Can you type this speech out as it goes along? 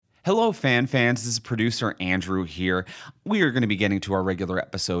Hello, fans. This is producer Andrew here. We are going to be getting to our regular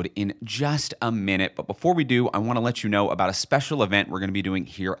episode in just a minute. But before we do, I want to let you know about a special event we're going to be doing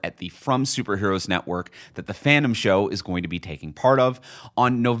here at the From Superheroes Network that the Fandom Show is going to be taking part of.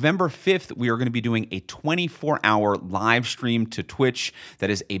 On November 5th, we are going to be doing a 24-hour live stream to Twitch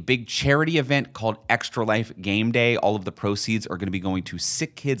that is a big charity event called Extra Life Game Day. All of the proceeds are going to be going to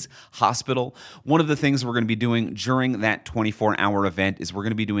Sick Kids Hospital. One of the things we're going to be doing during that 24-hour event is we're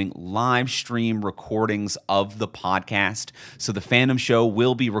going to be doing live stream recordings of the podcast. So the Fandom Show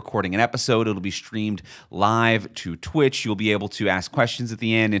will be recording an episode. It'll be streamed live to Twitch. You'll be able to ask questions at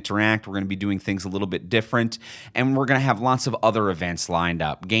the end, interact. We're going to be doing things a little bit different. And we're going to have lots of other events lined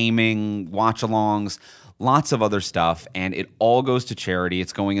up. Gaming, watch-alongs, lots of other stuff, and it all goes to charity.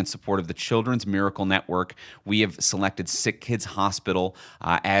 It's going in support of the Children's Miracle Network. We have selected Sick Kids Hospital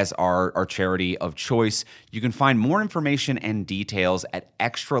as our charity of choice. You can find more information and details at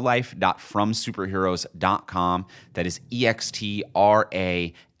extralife.fromsuperheroes.com. That is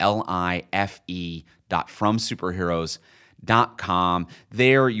extralife.fromsuperheroes.com.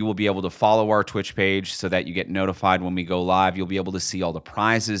 There you will be able to follow our Twitch page so that you get notified when we go live. You'll be able to see all the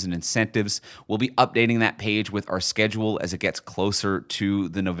prizes and incentives. We'll be updating that page with our schedule as it gets closer to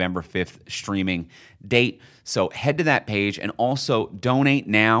the November 5th streaming date. So head to that page and also donate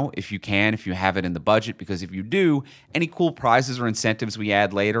now if you can, if you have it in the budget, because if you do, any cool prizes or incentives we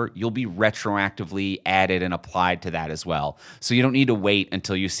add later, you'll be retroactively added and applied to that as well. So you don't need to wait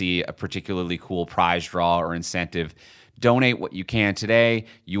until you see a particularly cool prize draw or incentive. Donate what you can today.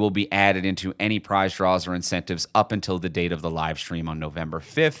 You will be added into any prize draws or incentives up until the date of the live stream on November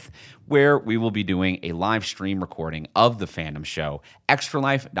 5th, where we will be doing a live stream recording of the Fandom Show,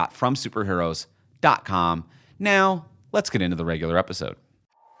 extralife.fromsuperheroes.com. Now, let's get into the regular episode.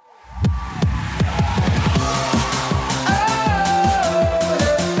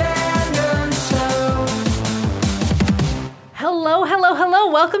 Hello.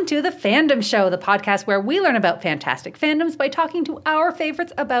 Welcome to The Fandom Show, the podcast where we learn about fantastic fandoms by talking to our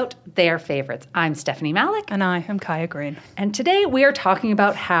favorites about their favorites. I'm Stephanie Malik. And I am Kaya Green. And today we are talking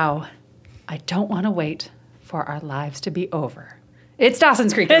about how I don't want to wait for our lives to be over. It's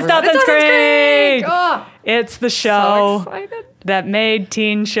Dawson's Creek. It's Dawson's Creek! Oh, it's the show so excited. That made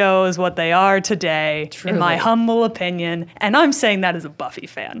teen shows what they are today, Truly. in my humble opinion. And I'm saying that as a Buffy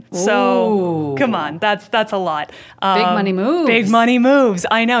fan. So, come on, that's a lot. Big money moves. Big money moves.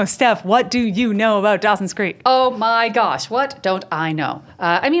 I know. Steph, what do you know about Dawson's Creek? Oh my gosh, what don't I know?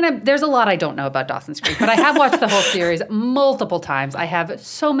 There's a lot I don't know about Dawson's Creek, but I have watched the whole series multiple times. I have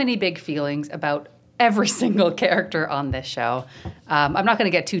so many big feelings about every single character on this show. I'm not going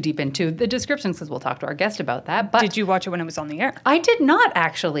to get too deep into the descriptions because we'll talk to our guest about that. But did you watch it when it was on the air? I did not,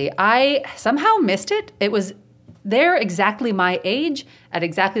 actually. I somehow missed it. It was they're exactly my age at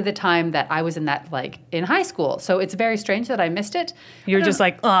exactly the time that I was in high school. So it's very strange that I missed it. You're just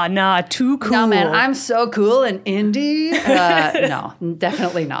like, oh, nah, too cool. No, man, I'm so cool and indie. No,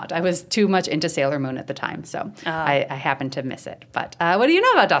 definitely not. I was too much into Sailor Moon at the time, so I happened to miss it. But what do you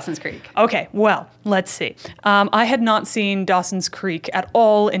know about Dawson's Creek? Okay, well, let's see. I had not seen Dawson's Creek at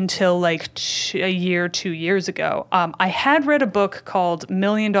all until a year, 2 years ago. I had read a book called $1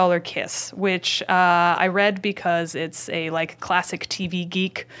 Million Kiss, which I read because it's a classic TV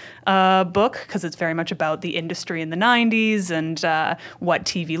geek book, because it's very much about the industry in the 90s and what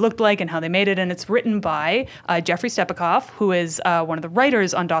TV looked like and how they made it. And it's written by Jeffrey Stepikoff, who is one of the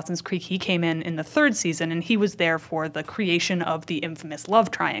writers on Dawson's Creek. He came in the third season, and he was there for the creation of the infamous love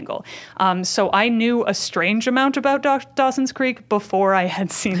triangle. So I knew a strange amount about Dawson's Creek before I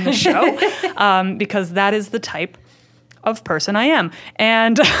had seen the show, because that is the type of person I am.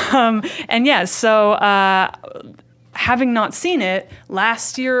 And having not seen it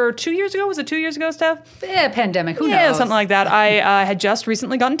last year or 2 years ago, was it 2 years ago, Steph? Yeah, pandemic, who knows? Yeah, something like that. I had just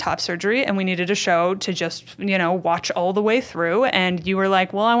recently gotten top surgery, and we needed a show to just, watch all the way through. And you were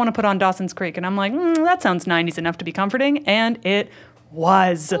like, well, I want to put on Dawson's Creek. And I'm like, that sounds 90s enough to be comforting. And it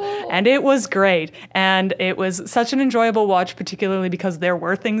was. And it was great. And it was such an enjoyable watch, particularly because there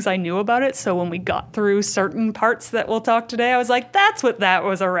were things I knew about it. So when we got through certain parts that we'll talk today, I was like, that's what that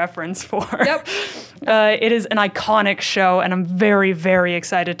was a reference for. Yep. It is an iconic show, and I'm very, very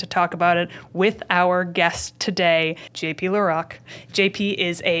excited to talk about it with our guest today, JP Larocque. JP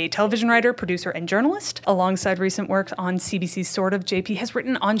is a television writer, producer, and journalist. Alongside recent work on CBC's Sort of, JP has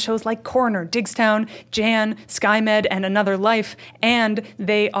written on shows like Coroner, Digstown, Jan, SkyMed, and Another Life, and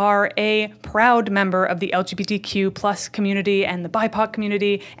they are a proud member of the LGBTQ plus community and the BIPOC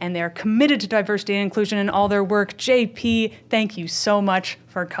community, and they're committed to diversity and inclusion in all their work. JP, thank you so much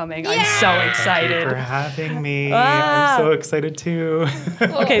for coming. I'm so excited. Thank you for having me. Ah. I'm so excited too.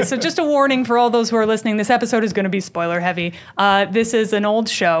 Okay, so just a warning for all those who are listening. This episode is going to be spoiler heavy. This is an old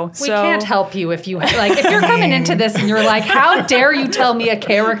show. We can't help you if you like. If you're coming into this and you're like, "How dare you tell me a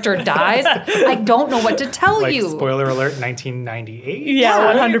character dies?" I don't know what to tell Like, you. spoiler alert, 1998.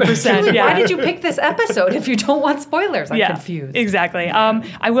 Yeah, 100%. Yeah. Why did you pick this episode if you don't want spoilers? I'm confused. Exactly.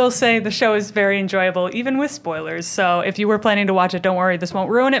 I will say the show is very enjoyable, even with spoilers. So if you were planning to watch it, don't worry, this won't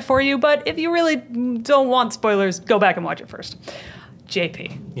ruin it for you. But if you really don't want spoilers, go back and watch it first.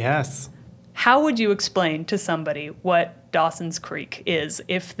 JP, Yes. how would you explain to somebody what Dawson's Creek is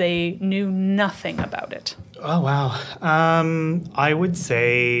if they knew nothing about it? Oh, wow. I would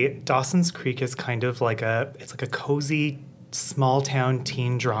say Dawson's Creek is kind of like it's like a cozy small town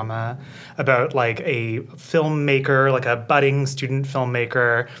teen drama about like a filmmaker, like a budding student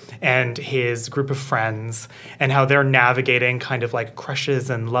filmmaker and his group of friends, and how they're navigating kind of like crushes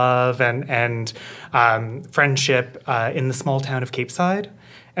and love and friendship in the small town of Cape Side.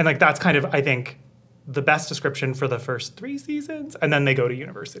 And like that's kind of, I think, the best description for the first 3 seasons, and then they go to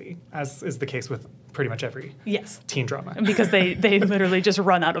university, as is the case with pretty much every teen drama. Because they literally just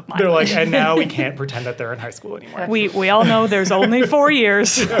run out of mileage. They're like, and now we can't pretend that they're in high school anymore. We all know there's only 4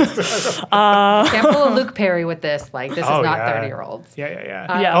 years. Can't pull a Luke Perry with this. Like, this is not 30-year-olds.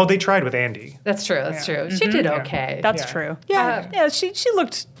 Yeah. Oh, they tried with Andy. That's true. That's true. She did okay. That's true. Yeah, she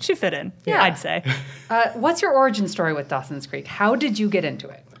fit in, I'd say. What's your origin story with Dawson's Creek? How did you get into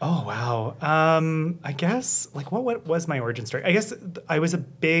it? Oh, wow. I guess, like, what was my origin story? I guess I was a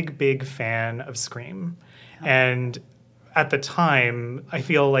big fan of Scream. And at the time, I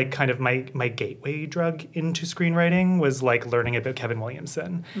feel like kind of my gateway drug into screenwriting was, like, learning about Kevin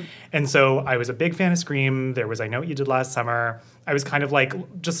Williamson. And so I was a big fan of Scream. There was I Know What You Did Last Summer. I was kind of, like,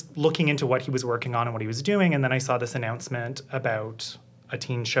 just looking into what he was working on and what he was doing. And then I saw this announcement about a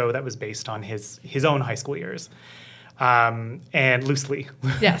teen show that was based on his own high school years. And loosely.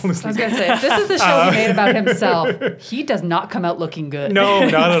 Yes, loosely. I was going to say, if this is the show he made about himself, he does not come out looking good. No,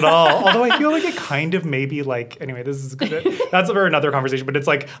 not at all. Although I feel like it kind of maybe like, anyway, this is good. That's for another conversation, but it's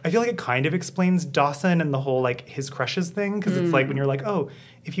like, I feel like it kind of explains Dawson and the whole like his crushes thing. Because it's like when you're like, oh,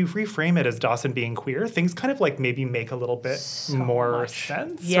 if you reframe it as Dawson being queer, things kind of like maybe make a little bit more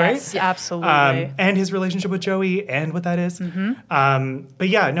sense, yes, right? Absolutely. And his relationship with Joey and what that is. But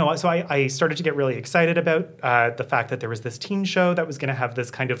yeah, no, so I started to get really excited about the fact that there was this teen show that was going to have this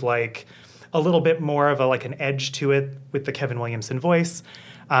kind of like a little bit more of a like an edge to it with the Kevin Williamson voice.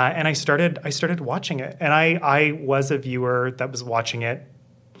 And I started watching it. And I was a viewer that was watching it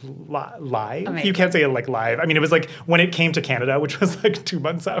live. Amazing. You can't say it like live. I mean, it was like when it came to Canada, which was like 2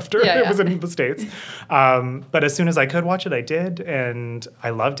 months after it was in the States. But as soon as I could watch it, I did, and I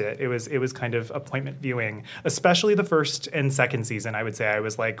loved it. It was kind of appointment viewing, especially the first and second season. I would say I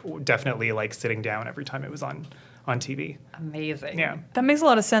was like definitely like sitting down every time it was on TV. Amazing. Yeah. That makes a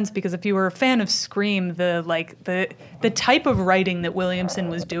lot of sense because if you were a fan of Scream, the type of writing that Williamson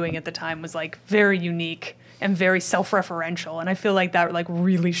was doing at the time was like very unique and very self-referential, and I feel like that like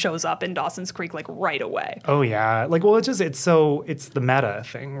really shows up in Dawson's Creek like right away. Oh yeah, like well, it's the meta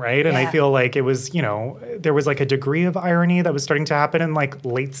thing, right? And I feel like it was, there was like a degree of irony that was starting to happen in like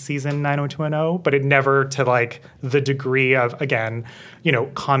late season 90210, but it never to like the degree of, again,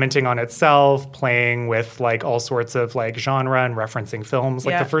 commenting on itself, playing with like all sorts of like genre and referencing films.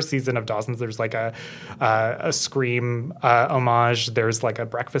 Like the first season of Dawson's, there's like a Scream homage. There's like a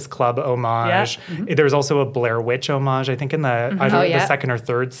Breakfast Club homage. Yeah. There's also a Blair Witch homage, I think, in the second or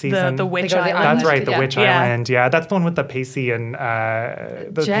third season. The Witch Island. That's right, the Witch Island. Yeah, that's the one with the Pacey and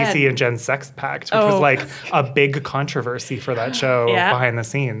Pacey and Jen sex pact, which was like a big controversy for that show behind the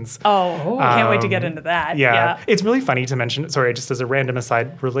scenes. Can't wait to get into that. Yeah. It's really funny to mention, sorry, just as a random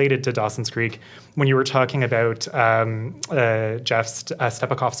aside related to Dawson's Creek, when you were talking about Jeff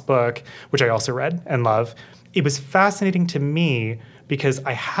Stepakoff's book, which I also read and love, it was fascinating to me because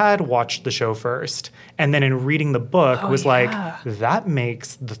I had watched the show first, and then in reading the book like, that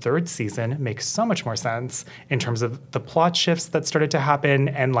makes the third season make so much more sense in terms of the plot shifts that started to happen,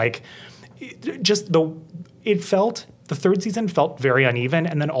 and like the third season felt very uneven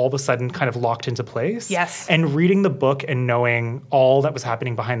and then all of a sudden kind of locked into place. Yes. And reading the book and knowing all that was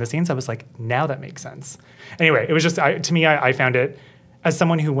happening behind the scenes, I was like, now that makes sense. Anyway, it was just, to me, I found it, as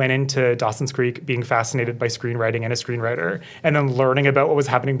someone who went into Dawson's Creek being fascinated by screenwriting and a screenwriter, and then learning about what was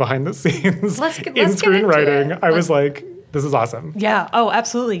happening behind the scenes in screenwriting, I was like, this is awesome. Yeah. Oh,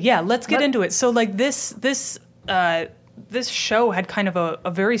 absolutely. Yeah. Let's get into it. So like this show had kind of a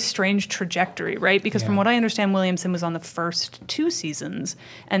very strange trajectory, right? Because from what I understand, Williamson was on the first 2 seasons,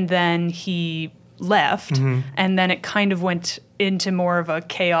 and then he left, and then it kind of went into more of a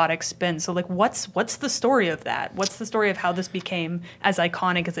chaotic spin. So like, what's the story of that? What's the story of how this became as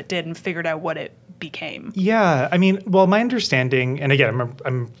iconic as it did and figured out what it became? Yeah, I mean, well, my understanding, and again,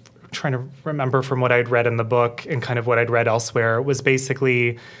 I'm trying to remember from what I'd read in the book and kind of what I'd read elsewhere, was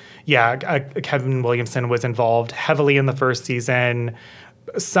basically, Kevin Williamson was involved heavily in the first season,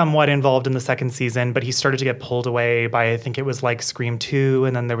 somewhat involved in the second season, but he started to get pulled away by, I think it was like Scream 2,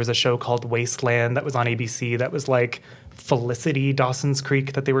 and then there was a show called Wasteland that was on ABC that was like Felicity Dawson's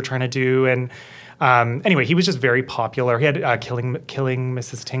Creek that they were trying to do. And anyway, he was just very popular. He had Killing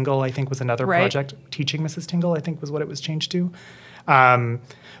Mrs. Tingle, I think, was another project. Teaching Mrs. Tingle, I think, was what it was changed to.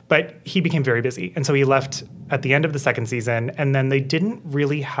 But he became very busy. And so he left at the end of the second season, and then they didn't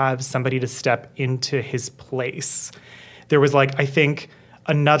really have somebody to step into his place. There was like, I think,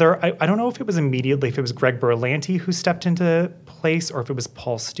 another, I don't know if it was immediately, if it was Greg Berlanti who stepped into place or if it was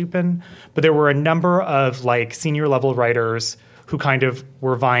Paul Stupin, but there were a number of like senior level writers who kind of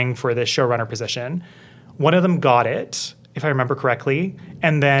were vying for this showrunner position. One of them got it, if I remember correctly,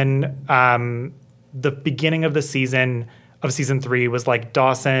 and then the beginning of the season 3 was like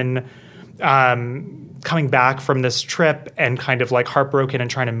Dawson coming back from this trip and kind of like heartbroken and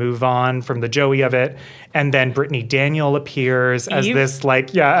trying to move on from the Joey of it. And then Brittany Daniel appears as this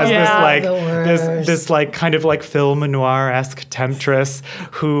like, this like kind of like film noir-esque temptress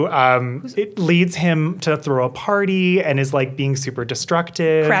who it leads him to throw a party and is like being super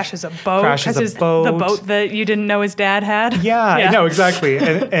destructive. Crashes a boat. The boat that you didn't know his dad had. Yeah. No, exactly.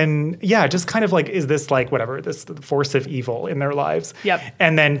 and yeah, just kind of like, is this like whatever, this force of evil in their lives. Yep.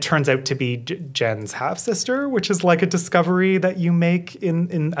 And then turns out to be Jen's half-sister, which is like a discovery that you make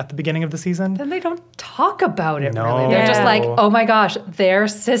in at the beginning of the season. Then they don't talk about it, No. really. They're just like, oh my gosh, they're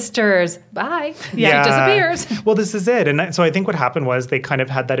sisters. Bye. Yeah. She disappears. Well, this is it. And so I think what happened was they kind of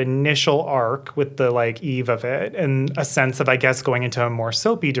had that initial arc with the like eve of it and a sense of, I guess, going into a more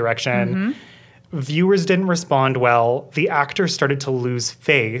soapy direction. Viewers didn't respond well. The actors started to lose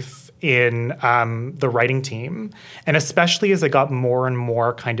faith in the writing team, and especially as it got more and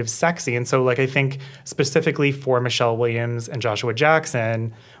more kind of sexy. And so like I think specifically for Michelle Williams and Joshua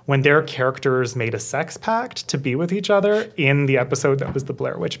Jackson, when their characters made a sex pact to be with each other in the episode that was the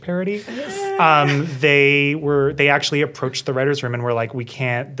Blair Witch parody, they actually approached the writer's room and were like, we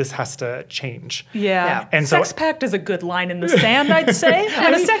can't, this has to change. Yeah. And so, sex pact is a good line in the sand, I'd say.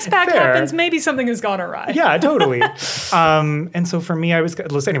 When a sex pact fair. happens, maybe something has gone awry. Yeah, totally. And so for me,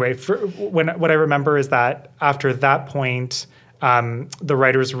 anyway, what I remember is that after that point, the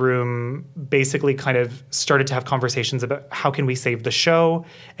writer's room basically kind of started to have conversations about how can we save the show.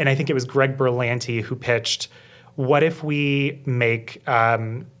 And I think it was Greg Berlanti who pitched, what if we make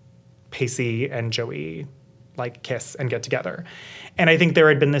Pacey and Joey like kiss and get together? And I think there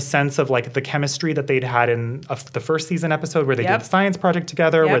had been this sense of like the chemistry that they'd had in the first season episode where they did the science project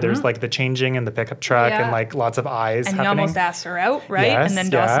together, where there's like the changing in the pickup truck and like lots of eyes and happening. he almost asks her out, right? Yes, and then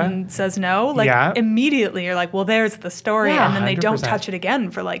Dawson says no. Like immediately you're like, well, there's the story. Yeah, and then they 100%. don't touch it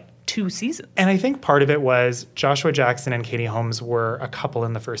again for like 2 seasons. And I think part of it was Joshua Jackson and Katie Holmes were a couple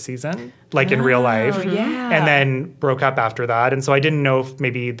in the first season, like in real life, and then broke up after that. And so I didn't know if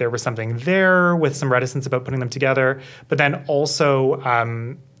maybe there was something there with some reticence about putting them together. But then also,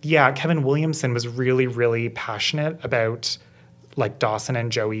 Kevin Williamson was really, really passionate about like Dawson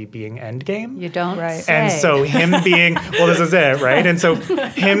and Joey being endgame. You don't say. And so him being, well, this is it, right? And so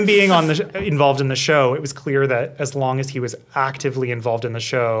him being involved in the show, it was clear that as long as he was actively involved in the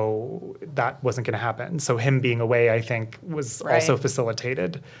show, that wasn't going to happen. So him being away, I think, was also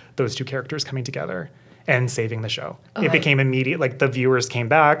facilitated those two characters coming together and saving the show. It became immediate, like the viewers came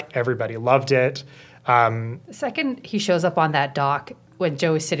back, everybody loved it. The second he shows up on that dock, when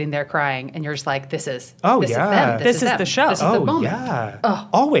Joey's sitting there crying, and you're just like, this is them. This is the show. This is the moment. Yeah.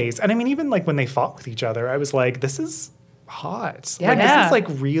 Always. And I mean, even like when they fought with each other, I was like, this is hot. This is like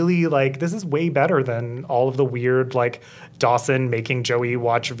really like, this is way better than all of the weird like Dawson making Joey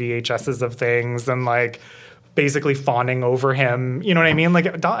watch VHSs of things and like basically fawning over him. You know what I mean?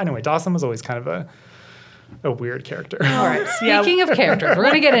 Like, anyway, Dawson was always kind of a weird character. All right. Speaking of characters, we're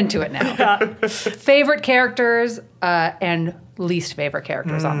going to get into it now. Favorite characters and least favorite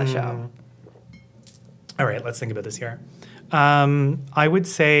characters on the show. All right, let's think about this here. I would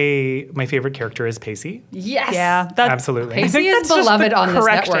say my favorite character is Pacey. Yes. Yeah. Absolutely. Pacey is that's just beloved the on this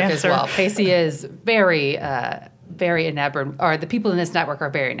correct network answer. as well. Pacey is very enamored, or the people in this network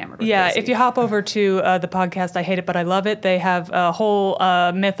are very enamored with Yeah, Pacey. if you hop over to the podcast, I Hate It But I Love It, they have a whole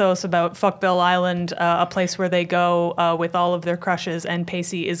mythos about Fuckville Island, a place where they go with all of their crushes, and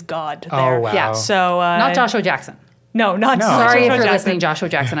Pacey is God there. Oh, wow. Yeah. So Not Joshua Jackson. No, not No. Sorry if Joshua you're Jackson. listening, Joshua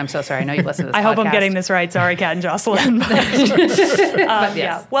Jackson. I'm so sorry. I know you listen to this I hope I'm podcast. getting this right. Sorry, Kat and Jocelyn. But yes,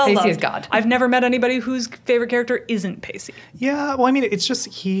 Yeah, well Pacey loved. is God. I've never met anybody whose favorite character isn't Pacey. Yeah, well, I mean, it's just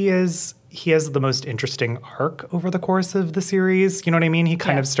he has the most interesting arc over the course of the series. You know what I mean? He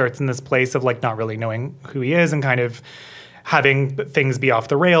kind Yeah. of starts in this place of like not really knowing who he is and kind of having things be off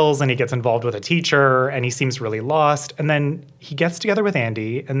the rails, and he gets involved with a teacher and he seems really lost. And then he gets together with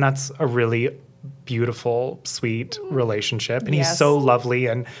Andy, and that's a really beautiful, sweet relationship. And he's Yes. so lovely.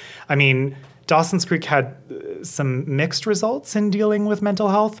 And I mean, Dawson's Creek had some mixed results in dealing with mental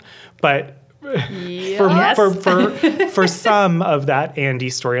health, but for some of that Andy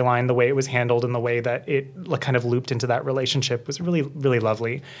storyline, the way it was handled and the way that it like, kind of looped into that relationship was really, really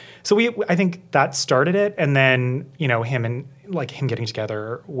lovely. So I think that started it, and then him getting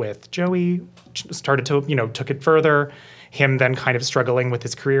together with Joey started to took it further. Him then kind of struggling with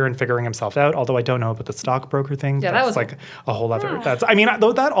his career and figuring himself out. Although I don't know about the stockbroker thing. Yeah, that's that was like a whole other. That's I mean,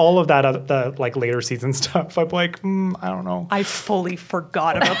 all of that the like later season stuff. I'm like, I don't know. I fully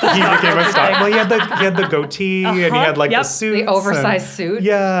forgot about that. He became a stock. Well, he had the goatee and he had like the Yep. suits, The oversized suit.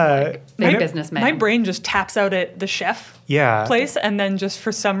 Yeah, Big businessman. My brain just taps out at the chef Yeah. place and then just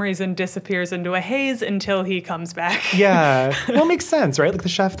for some reason disappears into a haze until he comes back. Yeah. Well, it makes sense, right? Like the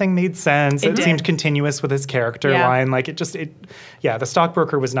chef thing made sense. It did. seemed continuous with his character Yeah. line. Like the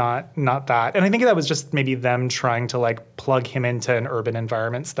stockbroker was not that. And I think that was just maybe them trying to like plug him into an urban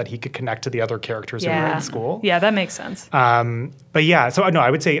environment so that he could connect to the other characters who were in school. Yeah, that makes sense. But yeah, so no, I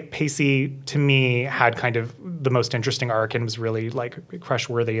would say Pacey to me had kind of the most interesting arc and was really like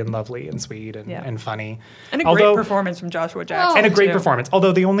crush-worthy and lovely and sweet and funny. And a great performance from Joshua Jackson. And a great too. performance.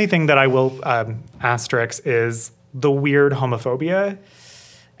 Although the only thing that I will asterisk is the weird homophobia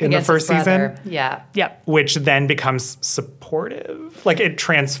in Against the his first season, brother. Yeah. Yep. which then becomes supportive. Like it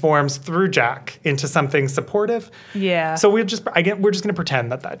transforms through Jack into something supportive. Yeah. So we're just going to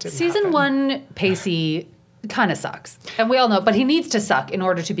pretend that didn't Season happen. 1, Pacey kind of sucks. And we all know, but he needs to suck in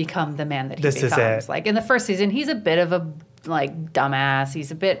order to become the man that he This is becomes. it. Like in the first season, he's a bit of a like dumbass. He's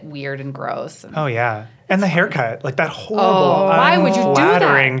a bit weird and gross. And Oh yeah, and the haircut, like that horrible. why would you do that?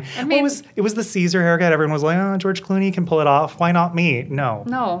 unflattering- I mean- it was the Caesar haircut. Everyone was like, "Oh, George Clooney can pull it off. Why not me?"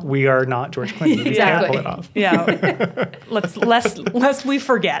 No, we are not George Clooney. We can't pull it off. Yeah. Lest we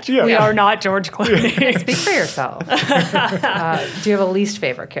forget. Yeah. We Yeah. are not George Clooney. Speak for yourself. Do you have a least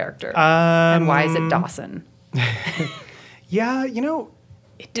favorite character? And why is it Dawson? Yeah,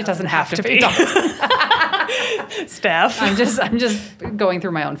 It doesn't have to be Dawson. Steph. I'm just going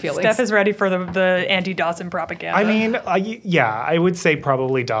through my own feelings. Steph is ready for the anti-Dawson propaganda. I mean, I would say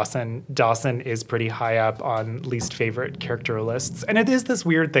probably Dawson. Dawson is pretty high up on least favorite character lists, and it is this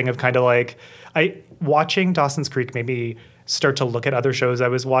weird thing of kind of like watching Dawson's Creek made me start to look at other shows I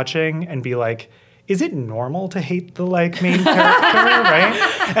was watching and be like, is it normal to hate the like main character,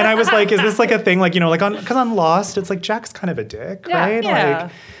 right? And I was like, is this like a thing, like like because on Lost, it's like Jack's kind of a dick, Yeah, right? yeah.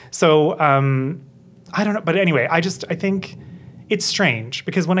 Like, so I don't know, but anyway, I think it's strange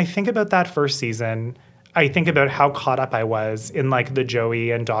because when I think about that first season, I think about how caught up I was in like the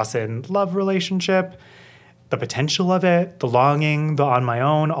Joey and Dawson love relationship, the potential of it, the longing, the on my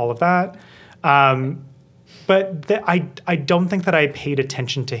own, all of that. But I don't think that I paid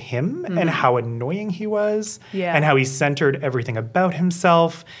attention to him and how annoying he was and how he centered everything about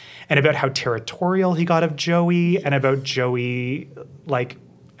himself and about how territorial he got of Joey and about Joey, like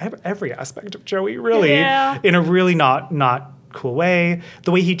every aspect of Joey, really, in a really not cool way.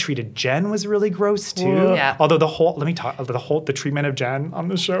 The way he treated Jen was really gross too. Yeah. Although the treatment of Jen on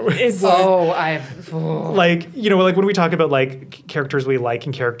the show is like when we talk about like characters we like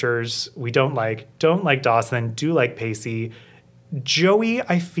and characters we don't like Dawson, do like Pacey. Joey,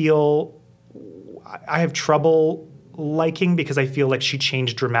 I feel I have trouble liking because I feel like she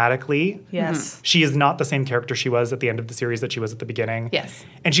changed dramatically. Yes. She is not the same character she was at the end of the series that she was at the beginning. Yes.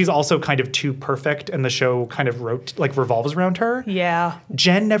 And she's also kind of too perfect and the show kind of revolves around her. Yeah.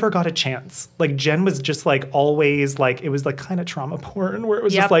 Jen never got a chance. Like Jen was just like always like, it was like kind of trauma porn where it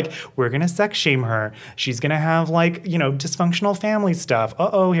was just like, we're going to sex shame her. She's going to have like, dysfunctional family stuff.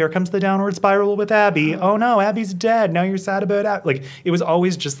 Uh-oh, here comes the downward spiral with Abby. Oh no, Abby's dead. Now you're sad about Abby. Like it was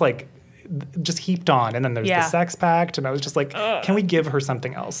always just like, just heaped on, and then there's the sex pact, and I was just like, can we give her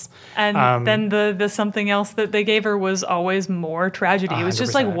something else? And then the something else that they gave her was always more tragedy. It was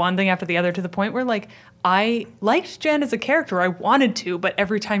just like 100%. one thing after the other to the point where like I liked Jen as a character. I wanted to, but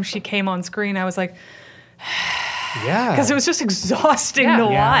every time she came on screen, I was like, Yeah. Because it was just exhausting to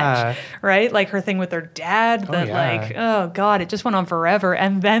watch, right? Like her thing with her dad that like, oh God, it just went on forever.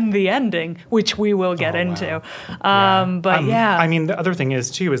 And then the ending, which we will get into. But I mean, the other thing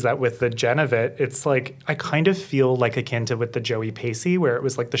is too, is that with the Jen of it, it's like, I kind of feel like akin to with the Joey Pacey, where it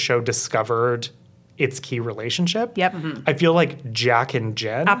was like the show discovered its key relationship. Yep. I feel like Jack and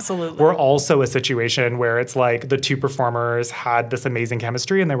Jen Absolutely. were also a situation where it's like the two performers had this amazing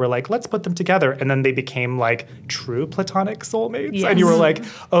chemistry and they were like, let's put them together. And then they became like true platonic soulmates. Yes. And you were like,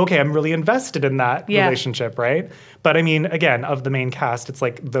 okay, I'm really invested in that relationship, right? But I mean, again, of the main cast, it's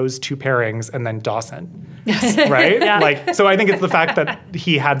like those two pairings and then Dawson, right? Like, so I think it's the fact that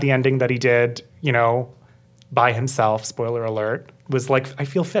he had the ending that he did, you know, by himself, spoiler alert, was like, I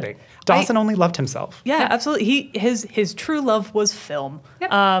feel fitting. Dawson only loved himself. Yeah, absolutely. His true love was film.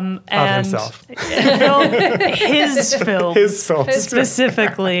 Yep. And Of himself. His film. His film.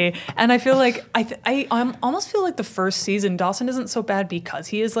 Specifically. And I feel like, I almost feel like the first season, Dawson isn't so bad because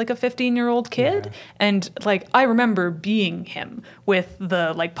he is like a 15-year-old kid. Yeah. And like, I remember being him with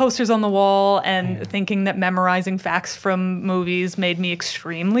the like posters on the wall and thinking that memorizing facts from movies made me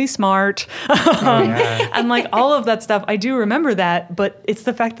extremely smart. And like all of that stuff, I do remember that, but it's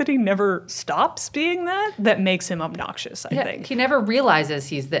the fact that he never stops being that makes him obnoxious, I think. He never realizes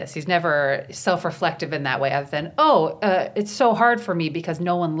he's this. He's never self-reflective in that way other than, it's so hard for me because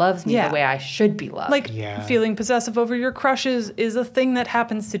no one loves me the way I should be loved. Like feeling possessive over your crushes is a thing that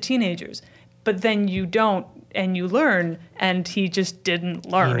happens to teenagers. But then you don't and you learn, and he just didn't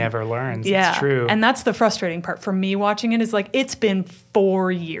learn. He never learns. Yeah. It's true. And that's the frustrating part for me watching it is like, it's been 4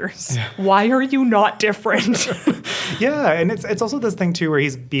 years. Why are you not different? Yeah, and it's also this thing too where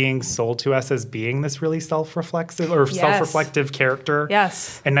he's being sold to us as being this really self-reflexive or self-reflective character.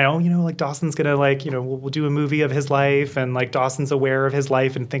 Yes. And now, you know, like Dawson's gonna like, you know, we'll do a movie of his life, and like Dawson's aware of his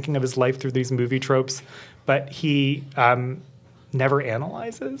life and thinking of his life through these movie tropes, but he never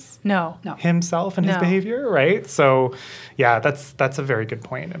analyzes himself and his behavior, right? So yeah, that's a very good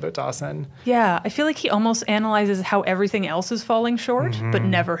point about Dawson. Yeah, I feel like he almost analyzes how everything else is falling short, but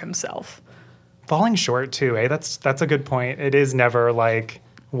never himself. Falling short too, eh? That's a good point. It is never like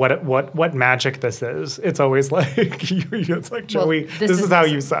what magic this is. It's always like it's like, Joey, this is how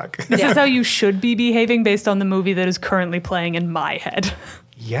you suck. This is how you should be behaving based on the movie that is currently playing in my head.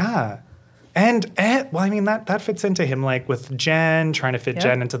 Yeah. And well, I mean, that fits into him, like with Jen, trying to fit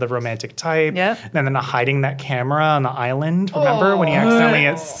Jen into the romantic type. Yep. And then hiding that camera on the island. Remember when he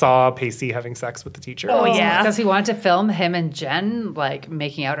accidentally saw Pacey having sex with the teacher? Oh, yeah. Because he wanted to film him and Jen, like,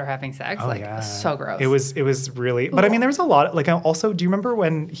 making out or having sex. So gross. It was really... But I mean, there was a lot... Like, also, do you remember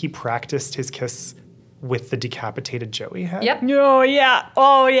when he practiced his kiss with the decapitated Joey head? Yep. Oh, yeah.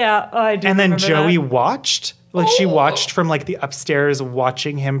 Oh, yeah. I do. And then Joey that. watched... Like, she watched from, like, the upstairs,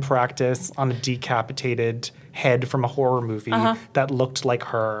 watching him practice on a decapitated head from a horror movie that looked like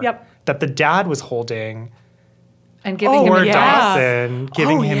her. Yep. That the dad was holding. And giving him advice. Dawson,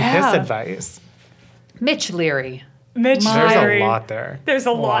 giving him his advice. Mitch Leary. Mitch There's Leary. a lot there. There's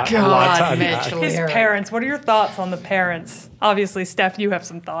a lot. A lot to Mitch unpack. Leary. His parents. What are your thoughts on the parents? Obviously, Steph, you have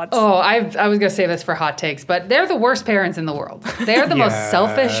some thoughts. Oh, I was going to save this for hot takes, but they're the worst parents in the world. They're the most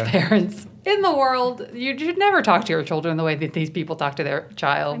selfish parents in the world. You should never talk to your children the way that these people talk to their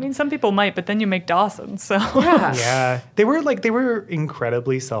child. I mean, some people might, but then you make Dawson, so. Yeah. They were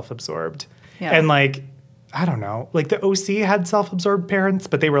incredibly self-absorbed. Yeah. And like, I don't know, like the OC had self-absorbed parents,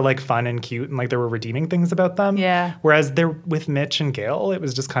 but they were like fun and cute and like there were redeeming things about them. Yeah. Whereas they're with Mitch and Gail, it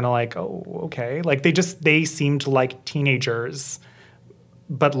was just kind of like, oh, okay. Like they seemed like teenagers,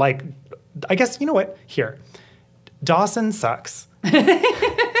 but like, I guess, you know what? Here, Dawson sucks.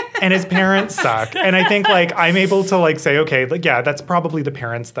 And his parents suck. And I think like I'm able to like say, okay, like, yeah, that's probably the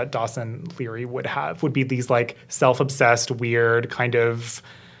parents that Dawson Leary would be these like self-obsessed, weird kind of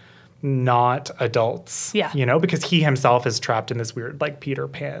not adults. Yeah. You know, because he himself is trapped in this weird like Peter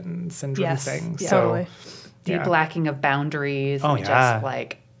Pan syndrome thing. Yeah. So Totally. Deep lacking of boundaries. Oh, and yeah. Just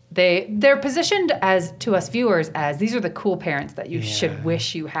like they're positioned as to us viewers as these are the cool parents that you should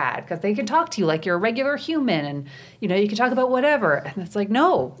wish you had because they can talk to you like you're a regular human and you know you can talk about whatever and it's like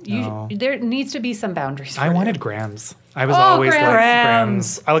no. There needs to be some boundaries. I wanted Grams. I was always like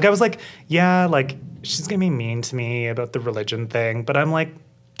Grams. I was like, yeah, like she's gonna be mean to me about the religion thing, but I'm like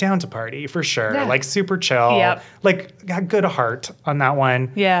down to party for sure. Yeah. Like super chill. Yep. Like got good heart on that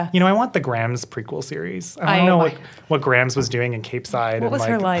one. Yeah. You know, I want the Grams prequel series. I don't know what Grams was doing in Cape Side What was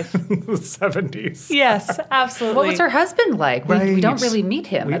her life? the 70s. Yes, absolutely. What was her husband like? Right. We don't really meet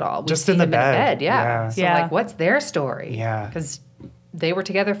him at all. We just see in the him bed. Yeah. So Yeah. like, what's their story? Yeah. Because they were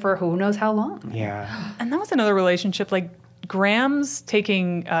together for who knows how long. Yeah. And that was another relationship, like Graham's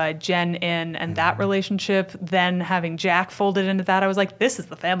taking Jen in and that relationship, then having Jack folded into that, I was like, this is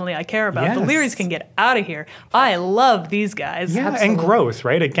the family I care about. Yes. The Learys can get out of here. I love these guys. Yeah, Absolutely. and growth,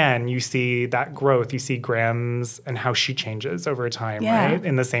 right? Again, you see that growth. You see Graham's and how she changes over time, Yeah. right?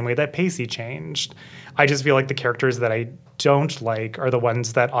 In the same way that Pacey changed. I just feel like the characters that I don't like are the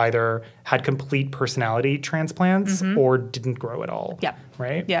ones that either had complete personality transplants or didn't grow at all. Yep.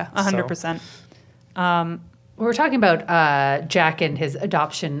 Right? Yeah, 100%. We were talking about Jack and his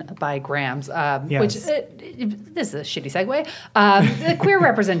adoption by Grams, which Yes. this is a shitty segue. The queer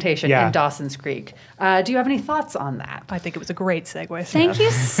representation Yeah. in Dawson's Creek. Do you have any thoughts on that? I think it was a great segue. Thank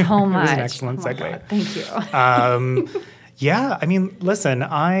you so much. an excellent Oh my segue. God, thank you. Yeah, I mean, listen,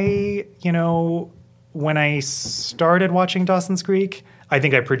 when I started watching Dawson's Creek, I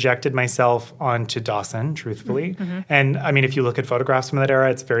think I projected myself onto Dawson, truthfully. And I mean, if you look at photographs from that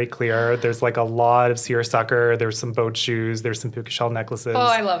era, it's very clear. There's like a lot of seersucker. There's some boat shoes. There's some puka shell necklaces. Oh,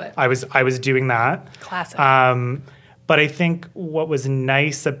 I love it. I was doing that. Classic. But I think what was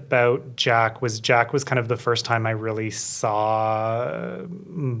nice about Jack was kind of the first time I really saw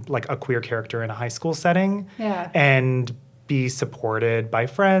like a queer character in a high school setting. Yeah. And be supported by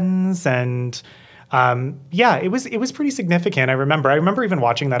friends and it was pretty significant. I remember even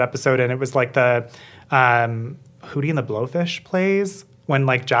watching that episode, and it was like the Hootie and the Blowfish plays when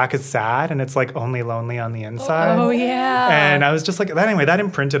like Jack is sad and it's like only lonely on the inside. Oh, yeah. And I was just like, anyway, that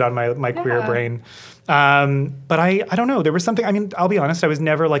imprinted on my queer brain. But I don't know. There was something, I mean, I'll be honest, I was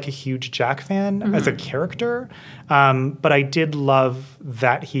never like a huge Jack fan as a character. But I did love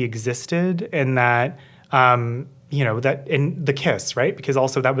that he existed and that, that in the kiss, right? Because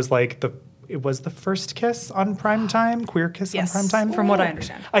also that was like it was the first kiss on primetime, queer kiss Yes, on primetime? from what I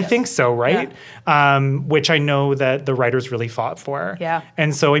understand. I think so, right? Which I know that the writers really fought for. Yeah.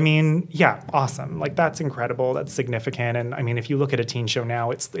 And so, I mean, yeah, awesome. Like, that's incredible. That's significant. And I mean, if you look at a teen show now,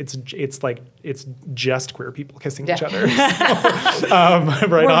 it's just queer people kissing each other. So, right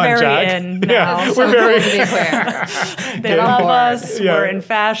We're on, very Jack. in now. Yeah, So we're very cool to be queer. They love us. Yeah. We're in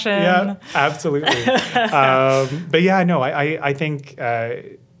fashion. Yeah, absolutely. But yeah, no, I think,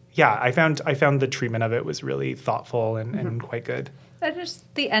 I found the treatment of it was really thoughtful and quite good. And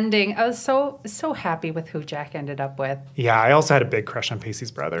just the ending, I was so happy with who Jack ended up with. Yeah, I also had a big crush on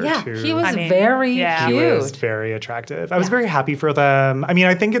Pacey's brother, Yeah, too. he was I mean, very yeah. He cute. was very attractive. I was very happy for them. I mean,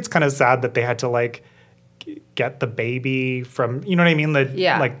 I think it's kind of sad that they had to, like, get the baby from, you know what I mean? The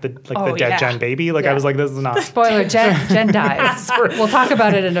Oh, dead yeah. Jen baby. Like, I Yeah. was like, this is not... Spoiler, Jen dies. We'll talk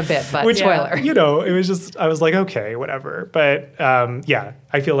about it in a bit, but spoiler. it was just, I was like, okay, whatever. But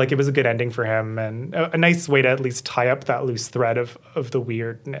I feel like it was a good ending for him and a nice way to at least tie up that loose thread of the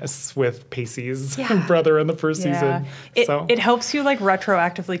weirdness with Pacey's brother in the first season. It helps you like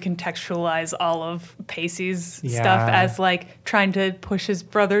retroactively contextualize all of Pacey's stuff Yeah. as like trying to push his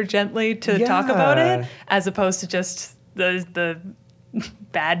brother gently to talk about it, as opposed to just the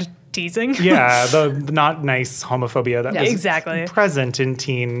bad teasing. Yeah, the not nice homophobia that was Exactly. present in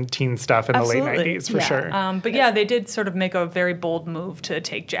teen stuff in the late Absolutely. 90s, for sure. But yeah, they did sort of make a very bold move to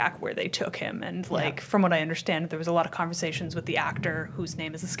take Jack where they took him. And like, from what I understand, there was a lot of conversations with the actor whose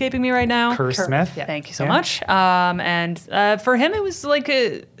name is escaping me right now. Kerr Smith. Yeah. Thank you so Yeah. much. And for him, it was like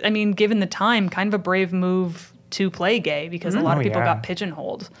given the time, kind of a brave move to play gay because a lot of people got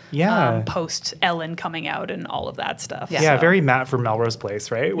pigeonholed. Yeah. Post Ellen coming out and all of that stuff. Yeah, So- very Matt from Melrose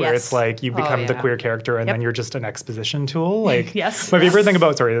Place, right? Where Yes. it's like you become the yeah. queer character and then you're just an exposition tool. Like, Yes. My favorite thing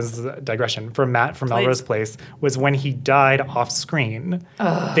about, this is a digression, from Matt from Melrose Place was when he died off screen,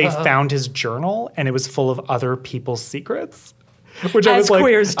 they found his journal and it was full of other people's secrets. Which I As was like,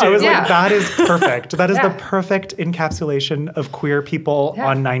 queers do. I was Yeah. like, that is perfect. That is Yeah. the perfect encapsulation of queer people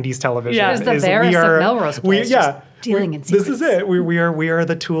on 90s television. Yeah. It was the is Varys we of are- Melrose Place, just dealing in This is secrets. it. We are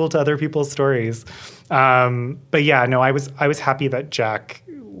the tool to other people's stories. But yeah, no, I was happy that Jack,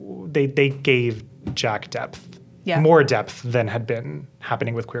 they gave Jack depth. Yeah. More depth than had been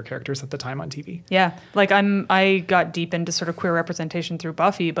happening with queer characters at the time on TV. Yeah, like I got deep into sort of queer representation through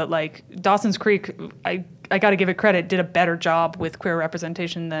Buffy, but like Dawson's Creek, I got to give it credit, did a better job with queer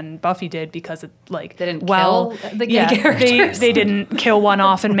representation than Buffy did because it like They didn't kill the gay characters. They didn't kill one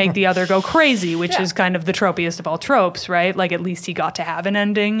off and make the other go crazy, which is kind of the tropiest of all tropes, right? Like at least he got to have an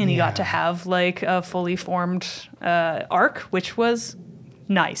ending and he got to have like a fully formed arc, which was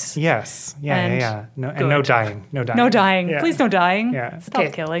nice. Yes. And Yeah. No, and good. no dying. No dying. No dying. Yeah. Please no dying. Yeah.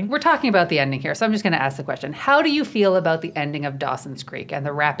 Stop killing. We're talking about the ending here, so I'm just going to ask the question. How do you feel about the ending of Dawson's Creek and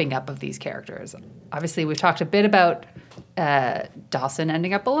the wrapping up of these characters? Obviously, we've talked a bit about Dawson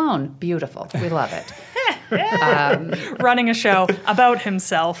ending up alone. Beautiful. We love it. Running a show about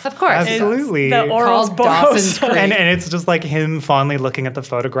himself. Of course. Absolutely. The Orals Called Dawson's boast. Creek. And it's just like him fondly looking at the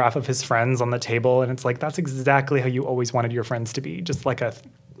photograph of his friends on the table, and it's like that's exactly how you always wanted your friends to be, just like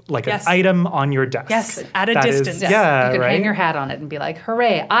Yes. an item on your desk. Yes, at a That is- distance. yeah, You could right. hang your hat on it and be like,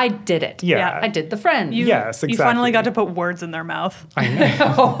 hooray, I did it. Yeah. I did the friend. Yes, You finally exactly. got to put words in their mouth.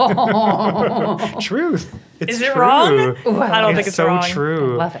 Truth. It's Is it true. wrong? Ooh, I don't think it's so wrong.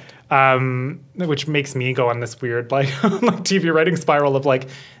 true. Love it. Which makes me go on this weird like TV writing spiral of like,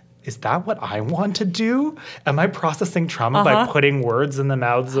 is that what I want to do? Am I processing trauma by putting words in the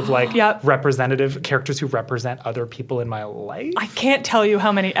mouths of like Yep. representative characters who represent other people in my life? I can't tell you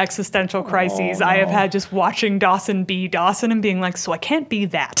how many existential crises I have had just watching Dawson be Dawson and being like, so I can't be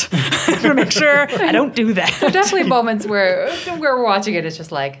that. To make sure I don't do that. Definitely moments where we're watching it, it's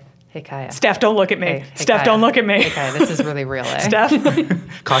just like, hey, Kaya. Steph, don't look at me. Hey, Steph, Kaya. don't look at me. Hey, Kaya, this is really real, eh?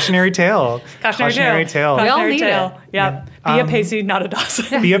 Steph, Cautionary tale. cautionary tale. We all Cautionary need tale. it. Yeah. Be a Pacey, not a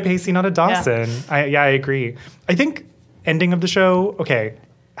Dawson. Be a Pacey, not a Dawson. I agree. I think ending of the show, okay,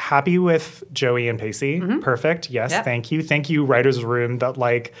 happy with Joey and Pacey. Perfect. Yes, Yep. thank you. Thank you, writer's room, that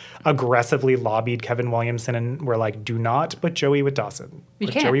like aggressively lobbied Kevin Williamson and were like, do not put Joey with Dawson. You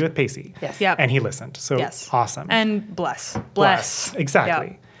Put can't. Joey with Pacey. Yes. Yep. And he listened. So Yes. awesome. And bless. Exactly.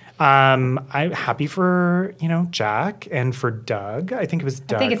 Yep. I'm happy for, Jack and for Doug. I think it was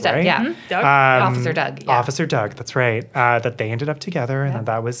Doug, I think it's Doug, right? yeah. Doug? Officer Doug, yeah. Officer Doug, that's right. That they ended up together and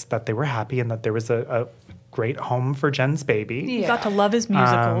that they were happy and that there was a great home for Jen's baby. You got to love his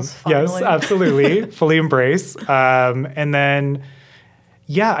musicals, finally. Yes, absolutely. Fully embrace. And then,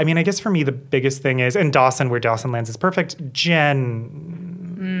 yeah, I mean, I guess for me, the biggest thing is, and Dawson, where Dawson lands is perfect.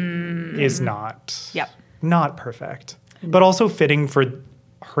 Jen is not. Yep. Not perfect. But also fitting for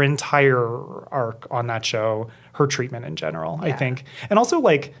her entire arc on that show, her treatment in general, I Yeah. think. And also,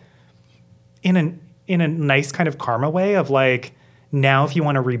 like, in a nice kind of karma way of, like, now if you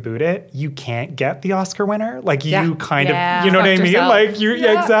want to reboot it, you can't get the Oscar winner. Like, Yeah. you kind Yeah. of, you know what I Fucked mean? yourself. Like,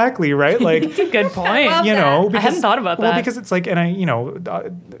 yeah, exactly, right? Like, That's a good point. you know, because, I hadn't thought about well, that. because it's like,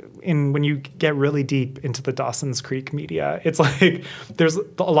 and when you get really deep into the Dawson's Creek media, it's like there's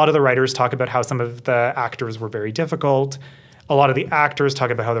a lot of the writers talk about how some of the actors were very difficult. A lot of the actors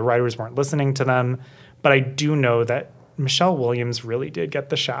talk about how the writers weren't listening to them. But I do know that Michelle Williams really did get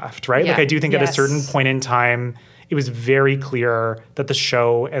the shaft, right? Yeah. Like, I do think at a Yes. certain point in time, it was very clear that the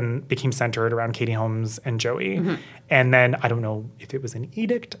show became centered around Katie Holmes and Joey. Mm-hmm. And then I don't know if it was an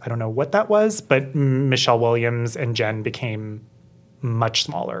edict. I don't know what that was. But Michelle Williams and Jen became much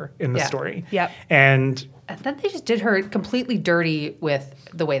smaller in the Yeah. story. Yep. And And then they just did her completely dirty with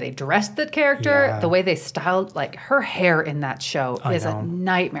the way they dressed the character, Yeah. the way they styled. Like, her hair in that show is a know.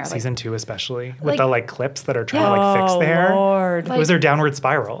 nightmare. Like, season 2 especially, with like- the like clips that are trying to like fix Oh, the hair. Lord. It was their downward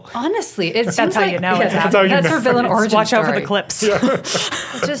spiral. honestly, it That's seems how like, you know it's That's how you That's know. her villain origin Watch out for story. the clips.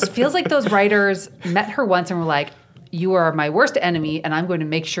 It just feels like those writers met her once and were like, you are my worst enemy, and I'm going to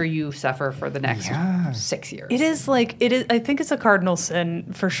make sure you suffer for the next 6 years. It is. I think it's a cardinal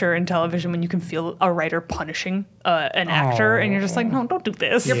sin for sure in television when you can feel a writer punishing an actor, and you're just like, no, don't do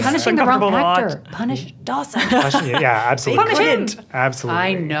this. You're It's punishing the wrong uncomfortable to actor. watch. Punish Dawson. Yeah, absolutely. Punish him. Absolutely.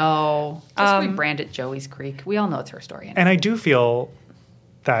 I know. Just rebrand it Joey's Creek. We all know it's her story. And I do feel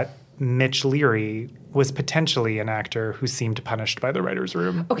that Mitch Leary was potentially an actor who seemed punished by the writer's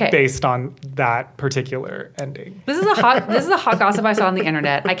room based on that particular ending. This is a hot gossip I saw on the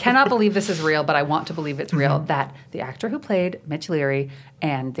internet. I cannot believe this is real, but I want to believe it's real. That the actor who played Mitch Leary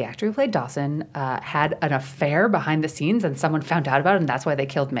and the actor who played Dawson had an affair behind the scenes, and someone found out about it, and that's why they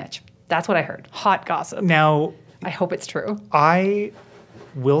killed Mitch. That's what I heard. Hot gossip. Now, I hope it's true. I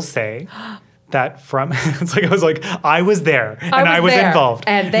will say that from it's like I was there and I was there, involved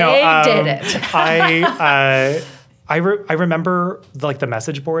and they did it. I remember the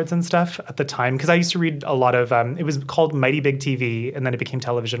message boards and stuff at the time because I used to read a lot of it was called Mighty Big TV and then it became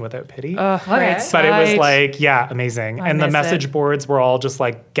Television Without Pity. Okay. But it was like, yeah, amazing. And the miss message it. boards were all just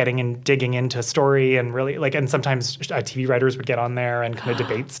like digging into story and really and sometimes TV writers would get on there and kind of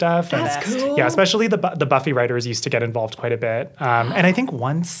debate stuff. That's cool. Yeah, especially the Buffy writers used to get involved quite a bit. And I think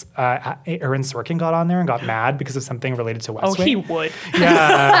once Aaron Sorkin got on there and got mad because of something related to West Oh, Wing. he would.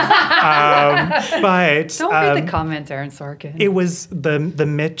 But Don't read the comments, Aaron Sorkin. it was the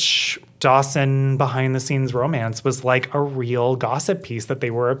Mitch Dawson behind the scenes romance was like a real gossip piece that they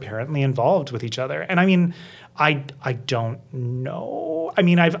were apparently involved with each other. And I mean, I don't know. I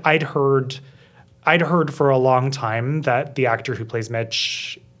mean, I'd heard for a long time that the actor who plays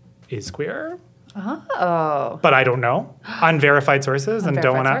Mitch is queer. Oh. But I don't know. Unverified sources, and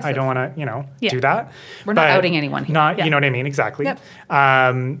Unverified I don't want to, do that. We're not outing anyone here. You know what I mean? Exactly. Yep.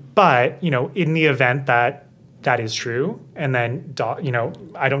 But, in the event that is true, and then,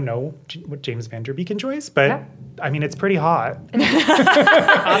 I don't know what James Van Der Beek enjoys, but Yeah. I mean, it's pretty hot.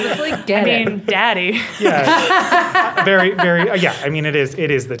 Obviously, get it. Daddy. Yeah. Very, very, yeah. I mean, it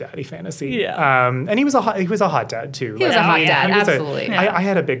is the daddy fantasy. Yeah. And he was a hot dad too. He was a hot dad, he was absolutely. I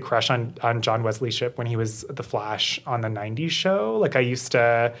had a big crush on John Wesley Shipp when he was the Flash on the 90s show. Like I used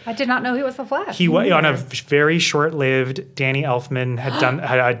to. I did not know he was the Flash. He was on a very short-lived. Danny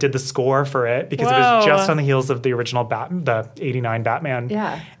Elfman did the score for it because it was just on the heels of the original the '89 Batman.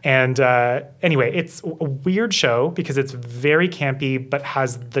 Yeah. And anyway, it's a weird show because it's very campy but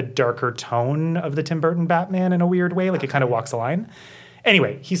has the darker tone of the Tim Burton Batman in a weird way. Like it kind of walks a line.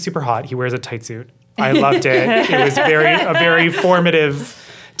 Anyway, he's super hot. He wears a tight suit. I loved it. It was a very formative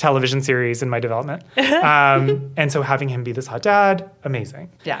television series in my development. And so having him be this hot dad, amazing.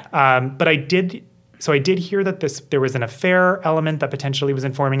 Yeah. But I did hear that there was an affair element that potentially was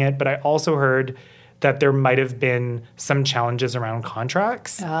informing it, but I also heard that there might have been some challenges around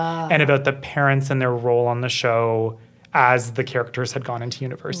contracts and about the parents and their role on the show as the characters had gone into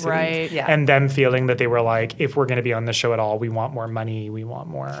university. Right. Yeah. And them feeling that they were like, if we're going to be on the show at all, we want more money, we want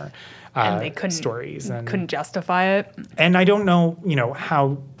more And they couldn't, stories. And couldn't justify it. and I don't know,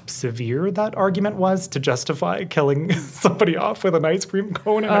 how severe that argument was to justify killing somebody off with an ice cream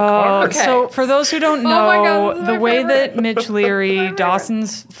cone in a car. Okay. So for those who don't Oh my God, know, this is the my way favorite. that Mitch Leary,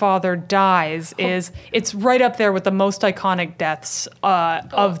 Dawson's father, dies is it's right up there with the most iconic deaths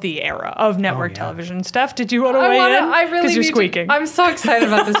of the era of network television. Steph, did you want to weigh in? I really Because you're need to- squeaking. I'm so excited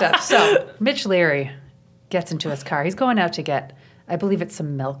about this stuff. So Mitch Leary gets into his car. He's going out to get, I believe it's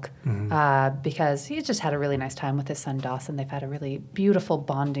some milk, because he just had a really nice time with his son Dawson. They've had a really beautiful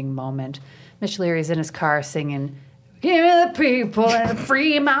bonding moment. Mitch Leary's in his car singing, "Give me the people and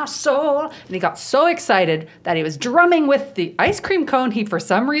free my soul." And he got so excited that he was drumming with the ice cream cone he, for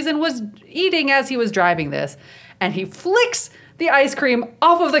some reason, was eating as he was driving this. And he flicks the ice cream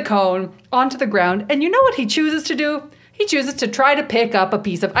off of the cone onto the ground. And you know what he chooses to do? He chooses to try to pick up a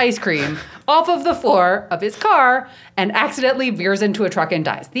piece of ice cream off of the floor of his car and accidentally veers into a truck and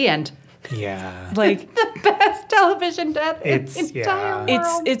dies. The end. Yeah. Like The best television death in It's- the entire yeah.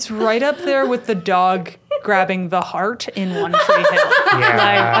 world. it's right up there with the dog grabbing the heart in One Tree Hill. Yeah.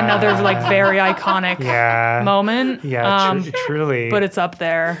 Like another very iconic Yeah. moment. Yeah, truly. But it's up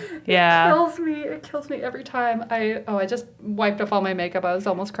there. Yeah. It kills me every time. I just wiped off all my makeup. I was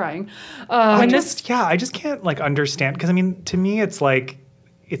almost crying. I just can't understand because I mean, to me, it's like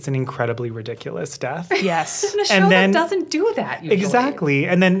it's an incredibly ridiculous death. Yes. In a show And then- that doesn't do that usually. Exactly,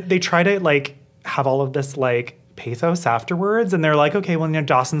 and then they try to have all of this pathos afterwards, and they're like, okay, well,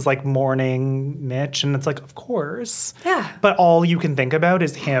 Dawson's mourning Mitch, and it's like, of course, Yeah. But all you can think about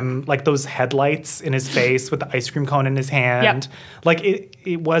is him, those headlights in his face with the ice cream cone in his hand.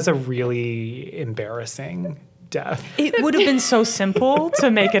 It was a really embarrassing death. It would have been so simple to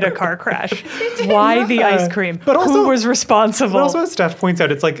make it a car crash. Why the ice cream? But also- Who was responsible? But also, as Steph points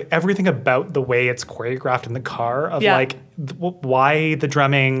out, it's everything about the way it's choreographed in the car of Yeah. why the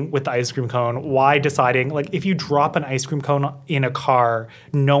drumming with the ice cream cone, why deciding, if you drop an ice cream cone in a car,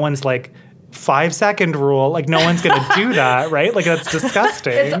 no one's 5-second rule. No one's going to do that, right? That's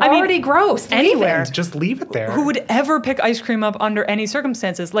disgusting. It's already gross. Leave anywhere. it. Just leave it there. Who would ever pick ice cream up under any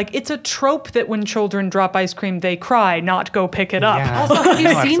circumstances? It's a trope that when children drop ice cream, they cry, not go pick it up. Yeah. Also, have you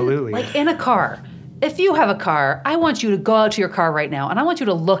No, seen, absolutely. in a car, if you have a car, I want you to go out to your car right now and I want you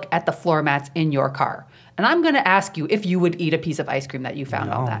to look at the floor mats in your car. And I'm going to ask you if you would eat a piece of ice cream that you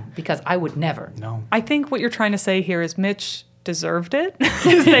found on that, because I would never. No. I think what you're trying to say here is Mitch deserved it.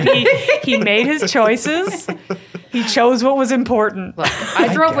 Is that he made his choices. He chose what was important. Look,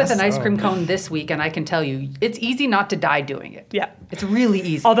 I drove with guess an ice so. cream cone this week, and I can tell you, it's easy not to die doing it. Yeah. It's really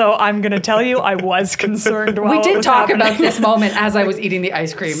easy. Although I'm going to tell you, I was concerned while We it did was talk happening. about this moment as I was eating the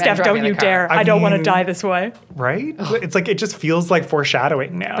ice cream. Steph, and driving don't you the car. dare. I I don't want to mean- die this way. Right? It's it just feels like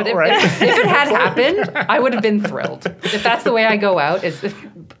foreshadowing now, But if, right? if it had happened, I would have been thrilled. If that's the way I go out, is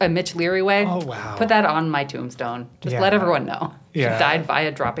a Mitch Leary way. Oh, wow. Put that on my tombstone. Just Yeah. let everyone know. Yeah. She died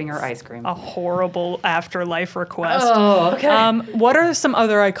via dropping her ice cream. A horrible afterlife request. Oh, okay. What are some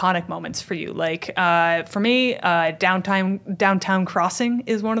other iconic moments for you? For me, downtown crossing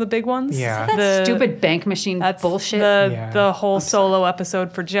is one of the big ones. Yeah. that stupid bank machine That's bullshit. Yeah. the whole solo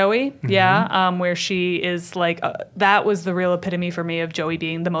episode for Joey, where she is that was the real epitome for me of Joey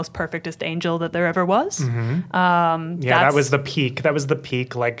being the most perfectest angel that there ever was. Yeah, that That's- was the peak. That was the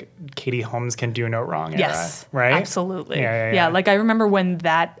peak, Katie Holmes can do no wrong era, Yes, right? absolutely. Yeah. Like, I remember when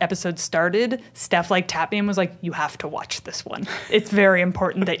that episode started, Steph like tapped me and was like, you have to watch this one. It's very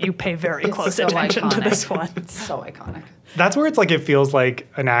important that you pay very close attention to this one. It's so iconic. That's where it's like, it feels like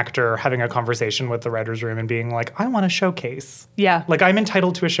an actor having a conversation with the writer's room and being like, I want a showcase. Yeah. Like, I'm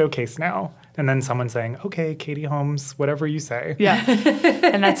entitled to a showcase now. And then someone saying, okay, Katie Holmes, whatever you say. Yeah.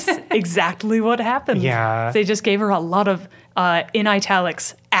 And that's exactly what happened. Yeah. They just gave her a lot of, in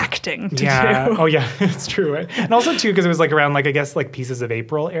italics, acting to do. Oh, yeah. It's true. And also, too, because it was like around, like, I guess, like Pieces of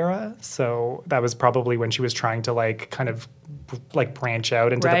April era. So that was probably when she was trying to, like, kind of, like, branch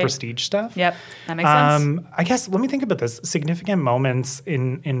out into the prestige stuff. Yep. That makes sense. I guess, let me think about this. Significant moments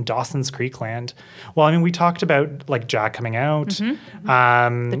in Dawson's Creek land. Well, I mean, we talked about, like, Jack coming out.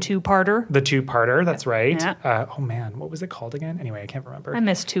 The two-parter. The two-parter, that's right. Yeah. Oh, man, what was it called again? Anyway, I can't remember. I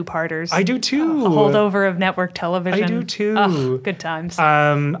miss two-parters. I do, too. A holdover of network television. I do, too. Oh, good times.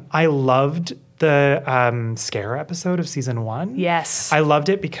 I loved the Scare episode of season 1. Yes. I loved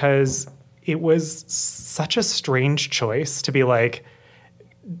it because it was such a strange choice to be like,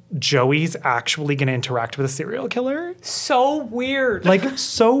 Joey's actually going to interact with a serial killer. So weird. Like,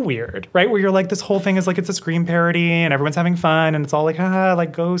 so weird, right? Where you're like, this whole thing is like, it's a Scream parody and everyone's having fun and it's all like,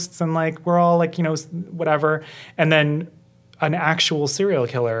 like ghosts and like, we're all like, you know, whatever. And then an actual serial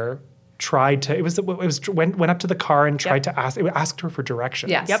killer tried to, went up to the car and tried to asked her for directions.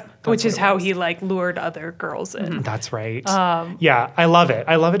 Yes. Yep. Which is how he like lured other girls in. That's right. Yeah, I love it.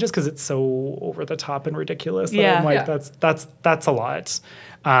 I love it just because it's so over the top and ridiculous. That I'm like, that's a lot.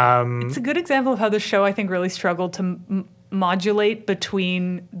 It's a good example of how the show, I think, really struggled to modulate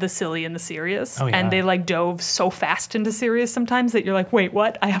between the silly and the serious. Oh, yeah. And they like dove so fast into serious sometimes that you're like, wait,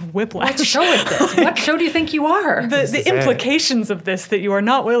 what? I have whiplash. What show is this? What show do you think you are? The implications of this that you are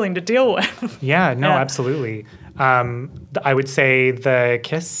not willing to deal with. Yeah, no, absolutely. I would say the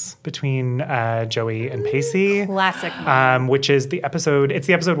kiss between Joey and Pacey. Classic. Which is the episode, it's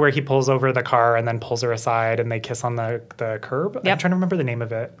the episode where he pulls over the car and then pulls her aside and they kiss on the curb. I'm trying to remember the name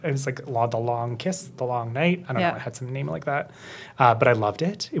of it. It was like the long kiss, the long night. I don't know, it had some name like that. But I loved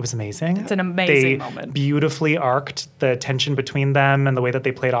it. It was amazing. It's an amazing moment. Beautifully arced the tension between them and the way that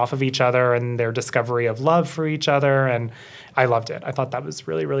they played off of each other and their discovery of love for each other. And I loved it. I thought that was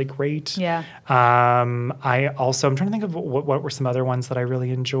really, really great. Yeah. I'm trying to think of what were some other ones that I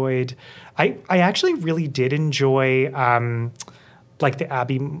really enjoyed. I actually really did enjoy like the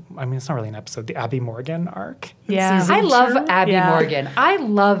Abby, I mean, it's not really an episode, the Abby Morgan arc. Yeah. I love Abby Morgan. I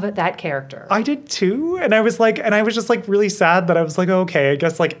love that character. I did too. And I was just like really sad that I was like, okay, I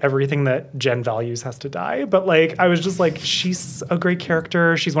guess like everything that Jen values has to die. But like, I was just like, she's a great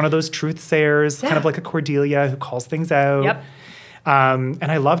character. She's one of those truth sayers, kind of like a Cordelia who calls things out. Yep. And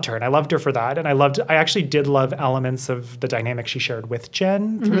I loved her, and I loved her for that. And I actually did love elements of the dynamic she shared with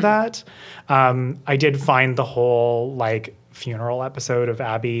Jen through that. I did find the whole like funeral episode of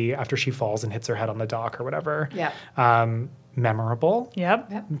Abby after she falls and hits her head on the dock or whatever. Memorable.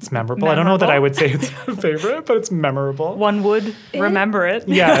 Yep. It's memorable. I don't know that I would say it's a favorite, but it's memorable. One would remember it.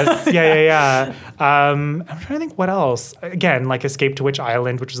 Yes. Yeah. I'm trying to think what else. Again, like Escape to Witch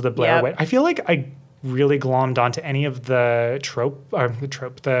Island, which is the Blair Witch. I feel like I really glommed onto any of the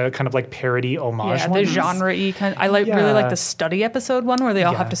the kind of like parody homage ones. The genre-y kind. I really like the study episode one where they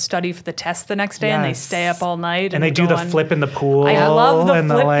all have to study for the test the next day and they stay up all night. And they do the flip in the pool. I love the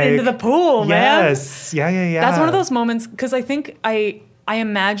flip into the pool, man. Yes. Yeah. That's one of those moments, because I think I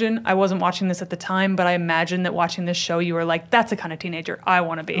imagine, I wasn't watching this at the time, but I imagine that watching this show, you were like, that's the kind of teenager I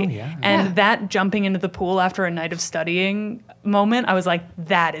want to be. Oh, yeah. And that jumping into the pool after a night of studying moment, I was like,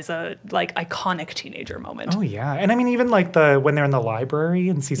 that is a like iconic teenager moment. Oh, yeah. And I mean, even like when they're in the library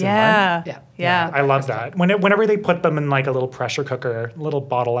in season 1. Yeah. I love that. Whenever they put them in like a little pressure cooker, little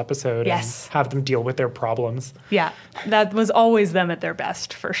bottle episode and have them deal with their problems. Yeah. That was always them at their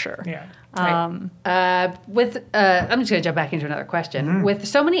best, for sure. Yeah. I'm just going to jump back into another question. With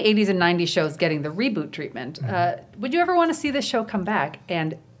so many 80s and 90s shows getting the reboot treatment, would you ever want to see this show come back?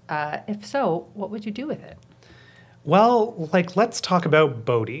 And if so, what would you do with it? Well, like, let's talk about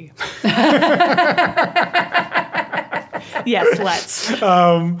Bodhi. Yes, let's.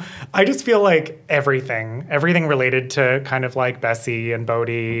 I just feel like everything related to kind of like Bessie and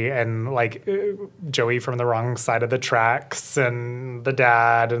Bodhi and like Joey from the wrong side of the tracks and the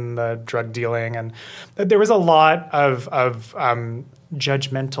dad and the drug dealing. And there was a lot of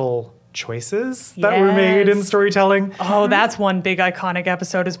judgmental choices that were made in storytelling. Oh, that's one big iconic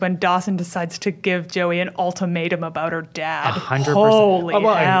episode is when Dawson decides to give Joey an ultimatum about her dad. 100%. Holy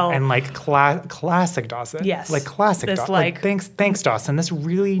hell. And like classic Dawson. Yes. Like classic Dawson. Like, thanks, Dawson. This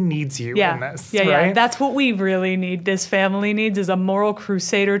really needs you in this. Yeah, right? yeah. That's what we really need. This family needs is a moral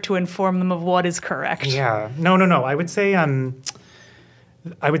crusader to inform them of what is correct. Yeah. No. I would say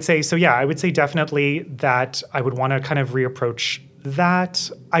I would say, so yeah, I would say definitely that I would want to kind of reapproach that.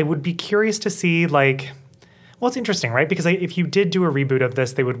 I would be curious to see like, well, it's interesting, right? Because if you did do a reboot of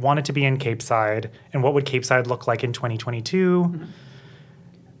this, they would want it to be in Cape Side. And what would Cape Side look like in 2022? Mm-hmm.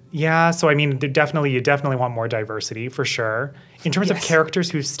 Yeah, so I mean, you definitely want more diversity for sure. In terms of characters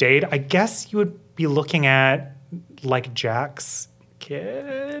who stayed, I guess you would be looking at like Jack's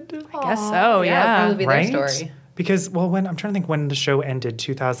kid. I guess so, yeah. Probably be right? their story. Because, well, I'm trying to think when the show ended,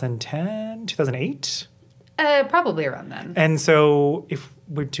 2010, 2008? Probably around then. And so if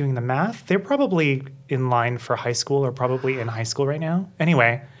we're doing the math, they're probably in line for high school or probably in high school right now.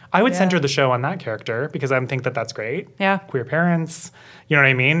 Anyway, I would center the show on that character because I think that that's great. Yeah. Queer parents. You know what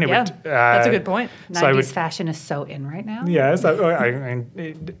I mean? That's a good point. 90s fashion is so in right now. Yes.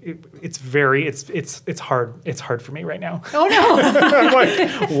 It's hard. It's hard for me right now. Oh, no. I'm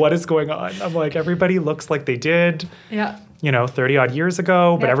like, what is going on? I'm like, everybody looks like they did. Yeah. 30 odd years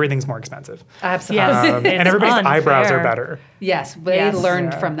ago, but everything's more expensive. Absolutely. And everybody's eyebrows are better. Yes, they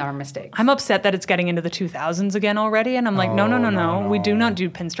learned from our mistakes. I'm upset that it's getting into the 2000s again already, and I'm like, no. We do not do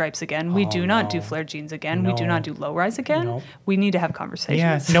pinstripes again. We do not do flared jeans again. We do not do low rise again. No. We need to have conversations.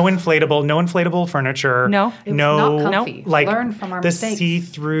 Yeah, no inflatable furniture. No, it was not comfy. Like learn from our mistakes.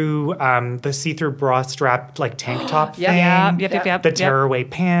 The see-through bra strap like tank top thing. Yep. The tearaway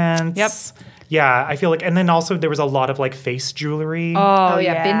pants. Yep. Yeah, I feel like, and then also there was a lot of like face jewelry. Oh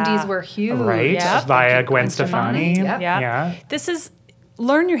yeah, bindies were huge. Right, yep. via Gwen Stefani. Yep. Yeah. This is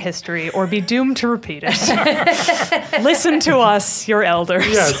learn your history or be doomed to repeat it. Listen to us, your elders.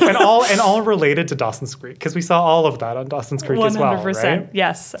 Yes, and all related to Dawson's Creek because we saw all of that on Dawson's Creek 100%. As well, right?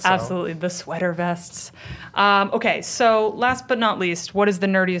 Yes, absolutely. The sweater vests. Okay, so last but not least, what is the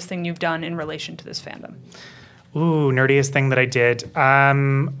nerdiest thing you've done in relation to this fandom? Ooh, nerdiest thing that I did.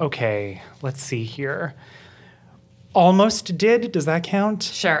 Okay, let's see here. Almost did. Does that count?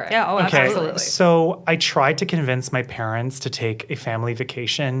 Sure. Yeah, okay. Absolutely. So I tried to convince my parents to take a family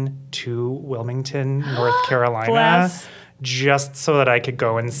vacation to Wilmington, North Carolina. Bless. Just so that I could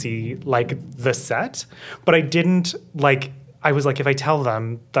go and see like the set. But I didn't I was like, if I tell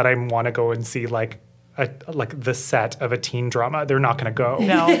them that I want to go and see like the set of a teen drama, they're not going to go.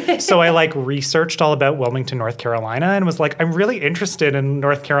 No. So I researched all about Wilmington, North Carolina, and was like, I'm really interested in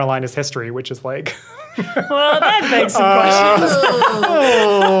North Carolina's history, which is like. Well, that begs some questions.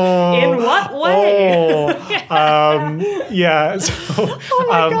 In what way? Yeah. So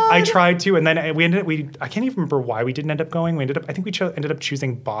I tried to, and then I can't even remember why we didn't end up going. I think we ended up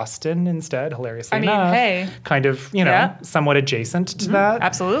choosing Boston instead, hilariously enough. Hey. Kind of, somewhat adjacent to that.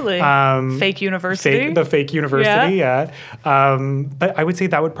 Absolutely. Fake university. The fake university, yeah. But I would say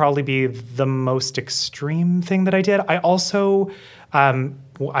that would probably be the most extreme thing that I did. I also,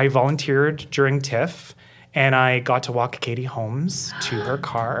 I volunteered during TIFF. And I got to walk Katie Holmes to her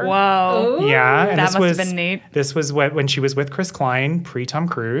car. Wow. Yeah. And that must have been neat. This was when she was with Chris Klein, pre-Tom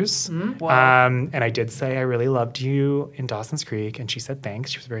Cruise. Wow. And I did say, I really loved you in Dawson's Creek. And she said,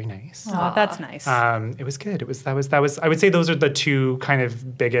 thanks. She was very nice. Oh, that's nice. It was good. That was, I would say those are the two kind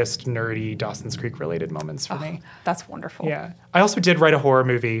of biggest nerdy Dawson's Creek related moments for me. That's wonderful. Yeah. I also did write a horror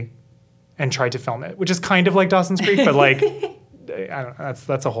movie and tried to film it, which is kind of like Dawson's Creek, but I don't know.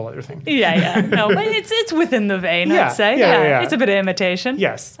 That's a whole other thing. Yeah. No, but it's within the vein, I'd say. Yeah. It's a bit of imitation.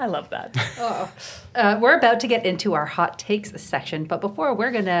 Yes. I love that. We're about to get into our hot takes section, but before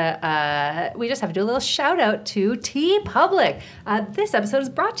we just have to do a little shout out to TeePublic. This episode is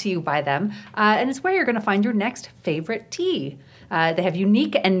brought to you by them, and it's where you're going to find your next favorite tea. They have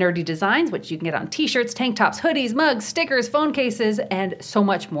unique and nerdy designs, which you can get on t-shirts, tank tops, hoodies, mugs, stickers, phone cases, and so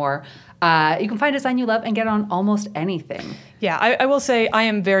much more. You can find a design you love and get on almost anything. Yeah, I will say I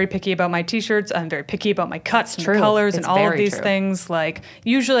am very picky about my t-shirts. I'm very picky about my cuts and colors and all of these things.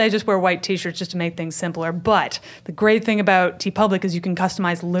 Usually I just wear white t-shirts just to make things simpler. But the great thing about TeePublic is you can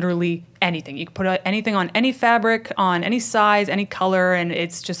customize literally anything. You can put anything on any fabric, on any size, any color, and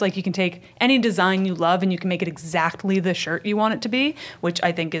it's just you can take any design you love and you can make it exactly the shirt you want it to be, which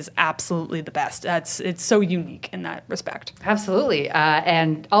I think is absolutely the best. It's so unique in that respect. Absolutely.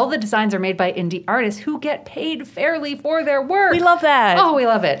 And all the designs are made by indie artists who get paid fairly for their work. We love that. Oh, we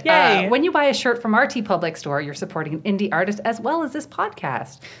love it. Yay. When you buy a shirt from our TeePublic store, you're supporting an indie artist as well as this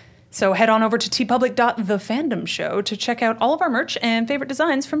podcast. So head on over to teepublic.thefandomshow to check out all of our merch and favorite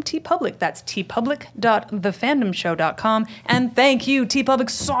designs from TeePublic. That's teepublic.thefandomshow.com. And thank you, TeePublic,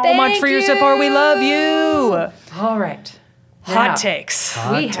 so much for your support. We love you. All right. Hot takes.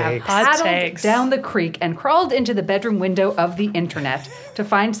 We have takes. Hot paddled takes. down the creek and crawled into the bedroom window of the internet to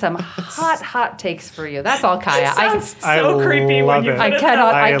find some hot takes for you. That's all, Kaya. Sounds I so creepy love when you it. put I it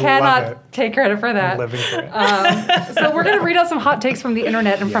cannot. I I love cannot it. take credit for that. Living for it. So we're going to read out some hot takes from the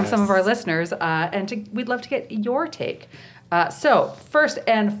internet and from some of Yes. our listeners, and we'd love to get your take. So first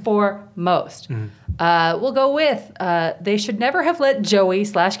and foremost, we'll go with they should never have let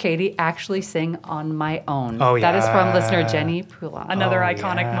Joey/Katie actually sing On My Own. Oh, That is from yeah. listener Jenny Poulon. Another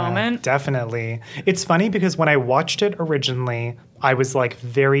iconic moment. Definitely. It's funny because when I watched it originally, I was like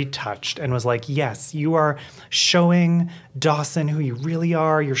very touched and was like, yes, you are showing Dawson who you really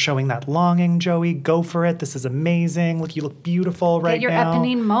are. You're showing that longing, Joey. Go for it. This is amazing. Look, you look beautiful right Get your now.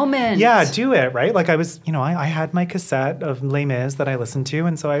 Eponine moment. Yeah, do it, right? Like I was, I had my cassette of Les Mis that I listened to,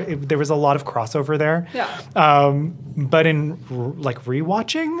 and so there was a lot of crossover there. Yeah. But in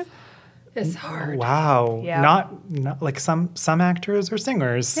rewatching, It's hard. wow, Yeah. not like some actors are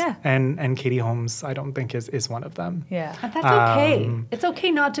singers. Yeah. And Katie Holmes, I don't think is one of them. Yeah. But that's okay. It's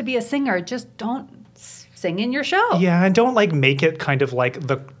okay not to be a singer. Just don't sing in your show. Yeah, and don't like make it kind of like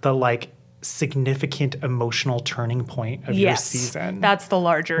the like significant emotional turning point of your season. That's the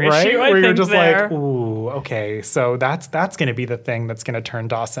larger right? issue. Where I you're think just there. like, ooh, okay, so that's going to be the thing that's going to turn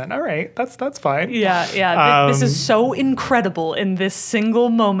Dawson. All right, that's fine. Yeah. This is so incredible in this single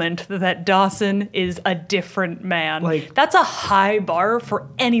moment that Dawson is a different man. Like- that's a high bar for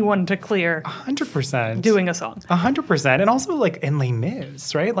anyone to clear 100%. doing a song. 100%, and also like in Les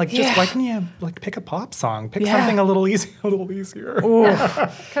Mis, right? Like, just Yeah. why can't you like pick a pop song? Pick Yeah. something a little easier.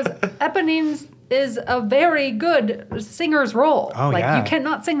 Because Eponine is a very good singer's role. Oh, like yeah. you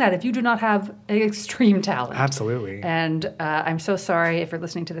cannot sing that if you do not have extreme talent. Absolutely. And I'm so sorry if you're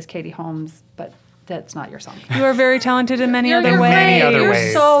listening to this, Katie Holmes, but that's not your song. You are very talented in many other You're ways. great. Many other You're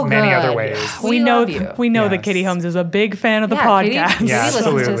ways. so good. Many other ways. We know love you. we know that Yes. Katie Holmes is a big fan of the Yeah, podcast. Katie Yeah, listens to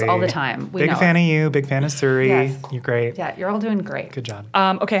us absolutely. all the time. We Big know fan it. of you. Big fan of Suri. Yes. You're great. Yeah, you're all doing great. Good job.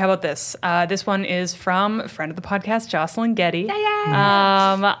 Okay, how about this? This one is from a friend of the podcast, Jocelyn Getty.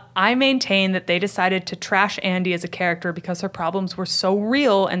 Yeah. I maintain that they decided to trash Andy as a character because her problems were so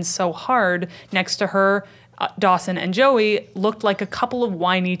real and so hard. Next to her, Dawson and Joey looked like a couple of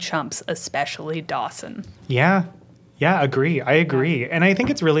whiny chumps, especially Dawson. Yeah. Yeah, agree. I agree. And I do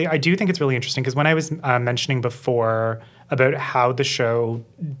think it's really interesting because when I was mentioning before about how the show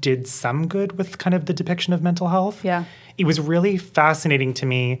did some good with kind of the depiction of mental health, Yeah. it was really fascinating to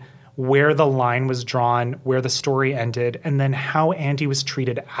me where the line was drawn, where the story ended, and then how Andy was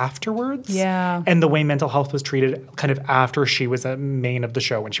treated afterwards. Yeah. And the way mental health was treated kind of after she was a main of the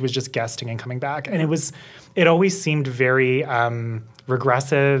show, when she was just guesting and coming back. And it always seemed very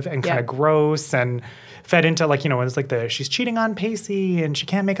regressive and kind Yeah. of gross and fed into like, it was like she's cheating on Pacey and she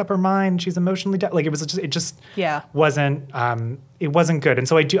can't make up her mind. She's emotionally like it just Yeah. wasn't it wasn't good. And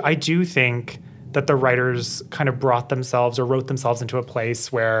so I do think that the writers kind of brought themselves or wrote themselves into a place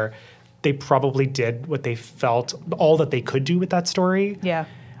where they probably did what they felt, all that they could do with that story. Yeah.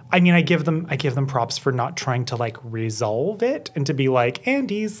 I mean, I give them props for not trying to like resolve it and to be like,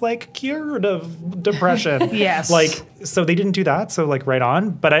 Andy's like cured of depression. Yes. Like, so they didn't do that. So like right on.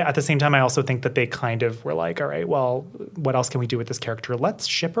 But at the same time, I also think that they kind of were like, all right, well, what else can we do with this character? Let's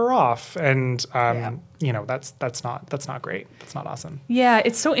ship her off. And, that's not great. That's not awesome. Yeah,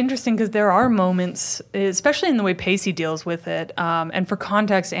 it's so interesting because there are moments, especially in the way Pacey deals with it. And for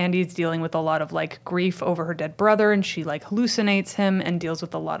context, Andy's dealing with a lot of like grief over her dead brother, and she like hallucinates him and deals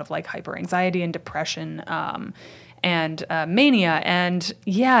with a lot of like hyper anxiety and depression and mania. And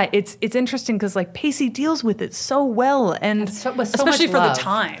yeah, it's interesting because like Pacey deals with it so well, and with so much especially for love. the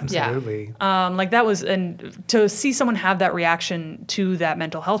time. Yeah. Absolutely. Like that was, and to see someone have that reaction to that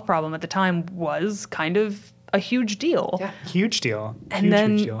mental health problem at the time was kind of a huge deal. Yeah. Huge deal. And huge,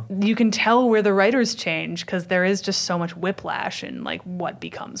 then huge deal. you can tell where the writers change because there is just so much whiplash in like what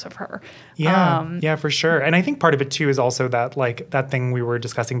becomes of her. Yeah, yeah, for sure. And I think part of it too is also that like that thing we were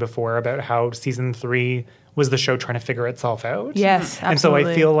discussing before about how season 3 was the show trying to figure itself out. Yes, And so I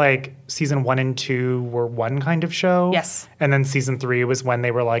absolutely. feel like season 1 and 2 were one kind of show. Yes. And then season 3 was when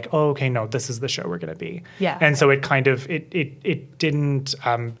they were like, oh, okay, no, this is the show we're going to be. Yeah. And so it kind of, it didn't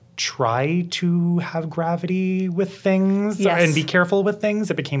try to have gravity with things Yes. and be careful with things.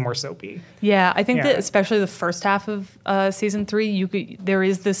 It became more soapy. Yeah, I think Yeah. that especially the first half of season 3, there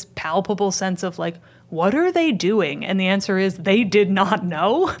is this palpable sense of like, what are they doing? And the answer is they did not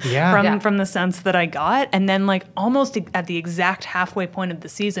know from the sense that I got. And then like almost at the exact halfway point of the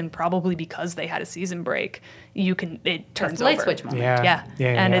season, probably because they had a season break, it turns over. Light switch moment. Yeah.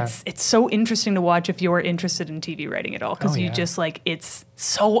 And it's so interesting to watch if you're interested in TV writing at all, because you just like, it's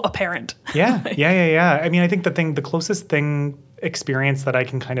so apparent. Yeah. I mean, I think the closest experience that I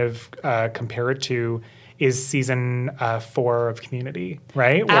can kind of compare it to is season 4 of Community,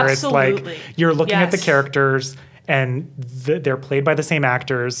 right? Where Absolutely. It's like you're looking at the characters and they're played by the same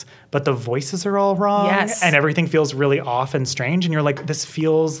actors, but the voices are all wrong and everything feels really off and strange. And you're like, this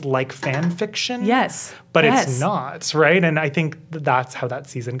feels like fan fiction. Yes. But it's not, right? And I think that's how that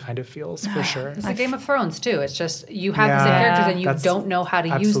season kind of feels for sure. It's like Game of Thrones too. It's just you have the same characters and you don't know how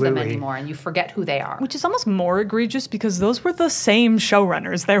to use them anymore and you forget who they are. Which is almost more egregious because those were the same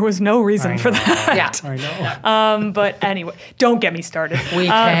showrunners. There was no reason for that. I know. But anyway, don't get me started. We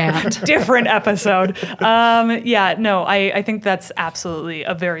can't. Different episode. I think that's absolutely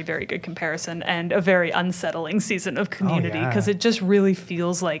a very, very good comparison and a very unsettling season of Community because it just really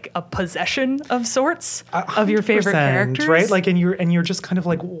feels like a possession of sorts. Of your favorite characters, right? Like, and you're just kind of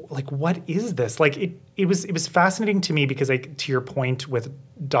like, what is this? Like, it was fascinating to me because, like, to your point with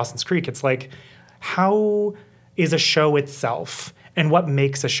Dawson's Creek, it's like, how is a show itself, and what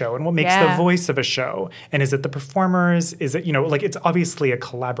makes a show, and what makes the voice of a show, and is it the performers? Is it like it's obviously a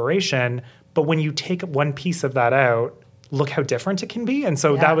collaboration, but when you take one piece of that out, look how different it can be. And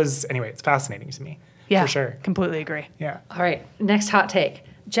so that was it's fascinating to me. Yeah, for sure. Completely agree. Yeah. All right, next hot take.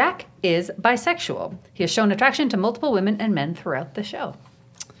 Jack is bisexual. He has shown attraction to multiple women and men throughout the show.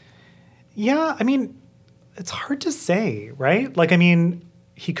 Yeah, I mean, it's hard to say, right? Like, I mean,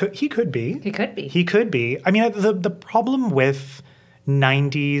 he could be. He could be. He could be. I mean, the problem with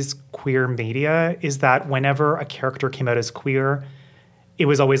 90s queer media is that whenever a character came out as queer, it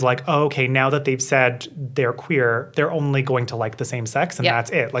was always like, oh, okay, now that they've said they're queer, they're only going to like the same sex, and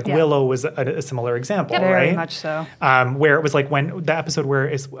that's it. Like Willow was a similar example, right? Very much so. Where it was like when the episode where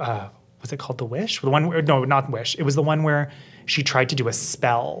was it called The Wish? The one where, no, not Wish. It was the one where she tried to do a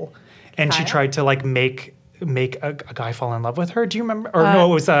spell, and she tried to like make a guy fall in love with her. Do you remember? Or no,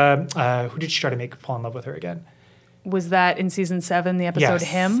 it was who did she try to make fall in love with her again? Was that in season 7, the episode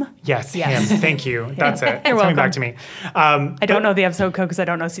Him? Yes, Him. Thank you. That's it. It's coming back to me. I don't know the episode code because I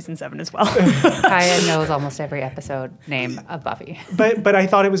don't know season 7 as well. Kaya knows almost every episode name of Buffy. But I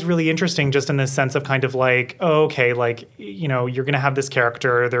thought it was really interesting just in the sense of kind of like, oh, okay, like, you're going to have this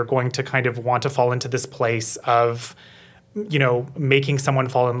character. They're going to kind of want to fall into this place of, making someone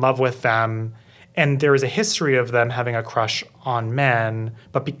fall in love with them. And there is a history of them having a crush on men.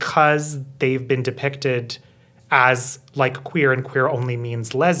 But because they've been depicted as like queer, and queer only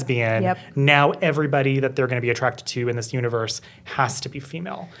means lesbian, now everybody that they're going to be attracted to in this universe has to be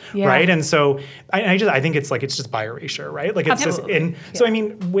female, right? And so I think it's just bi erasure, right? Like it's so I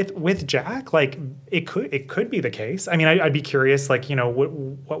mean with Jack, like it could be the case. I mean, I'd be curious, like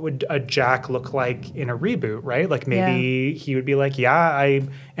what would a Jack look like in a reboot, right? Like maybe he would be like, I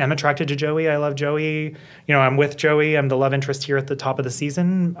am attracted to Joey, I love Joey, I'm with Joey, I'm the love interest here at the top of the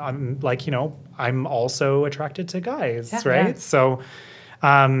season. I'm like, I'm also attracted to guys. Right. Yeah. So,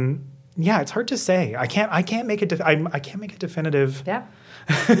 it's hard to say. I can't make a definitive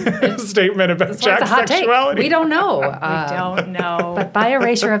statement about Jack's sexuality. We don't know. We don't know. But bi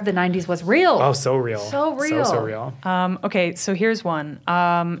erasure of the 90s was real. Oh, so real. So real. So real. Okay, so here's one.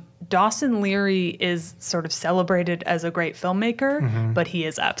 Dawson Leary is sort of celebrated as a great filmmaker, but he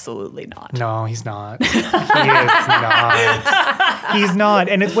is absolutely not. No, he's not. He is not. He's not.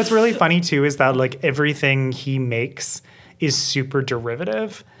 And what's really funny, too, is that, like, everything he makes is super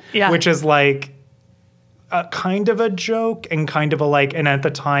derivative, which is, like, a kind of a joke and kind of a, like, and at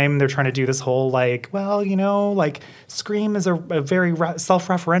the time they're trying to do this whole, like, well, like, Scream is a very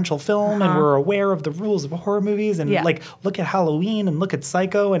self-referential film, and we're aware of the rules of horror movies, and, like, look at Halloween and look at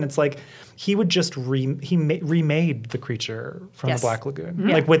Psycho, and it's like, he would just remade the creature from the Black Lagoon,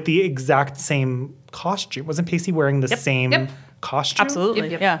 like, with the exact same costume. Wasn't Pacey wearing the same costume?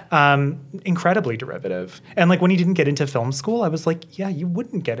 Absolutely, incredibly derivative. And, like, when he didn't get into film school, I was like, you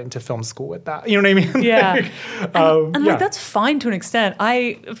wouldn't get into film school with that. You know what I mean? Yeah. Like, that's fine to an extent.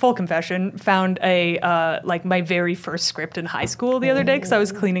 I, full confession, found my very first script in high school the other day because I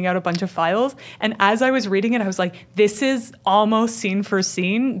was cleaning out a bunch of files. And as I was reading it, I was like, this is almost scene for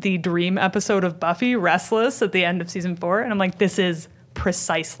scene the dream episode of Buffy, Restless, at the end of season 4. And I'm like, this is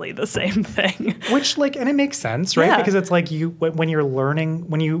precisely the same thing. Which, like, and it makes sense, right? Yeah. Because it's like when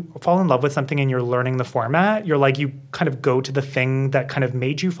you fall in love with something and you're learning the format, you're like, you kind of go to the thing that kind of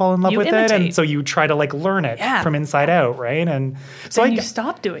made you fall in love You with it. imitate. And so you try to like learn it Yeah. from inside out, right? And so And you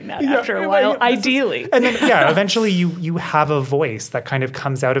stop doing that after a yeah, while, this is- ideally. and then eventually you have a voice that kind of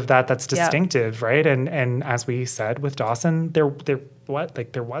comes out of that's distinctive, right? And as we said with Dawson, there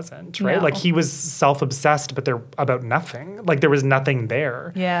wasn't, right? No. Like he was self-obsessed, but there about nothing. Like there was nothing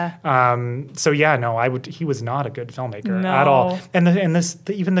there. Yeah. So he was not a good filmmaker No. at all. And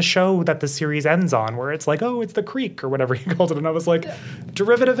even the show that the series ends on, where it's like, oh, it's the Creek or whatever he called it, and I was like,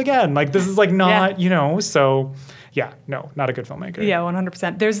 derivative again. Like this is like not, so. Yeah, no, not a good filmmaker. Yeah,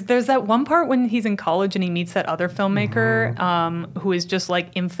 100%. There's that one part when he's in college and he meets that other filmmaker who is just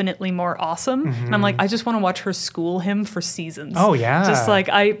like infinitely more awesome. And I'm like, I just want to watch her school him for seasons. Oh, yeah. Just like,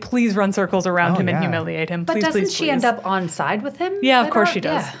 please run circles around him and yeah. humiliate him. But Please, doesn't please, she please. end up on side with him? Yeah, of later course on? she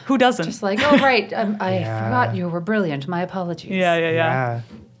does. Yeah. Who doesn't? Just like, oh, right, I forgot you were brilliant. My apologies. Yeah.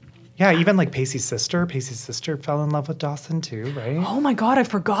 Yeah, even like Pacey's sister fell in love with Dawson too, right? Oh my God, I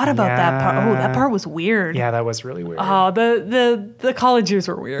forgot about that part. Oh, that part was weird. Yeah, that was really weird. Oh, the college years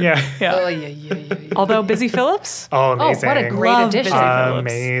were weird. Yeah. Oh, yeah. Although Busy Phillips, Oh, Oh, amazing. what a great Love addition. Busy Phillips.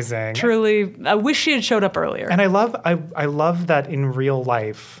 Amazing. truly, I wish she had showed up earlier. And I love that in real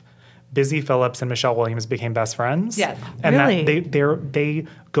life, Busy Phillips and Michelle Williams became best friends. Yes. And Really? that they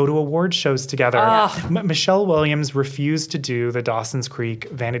go to award shows together. Ah. Michelle Williams refused to do the Dawson's Creek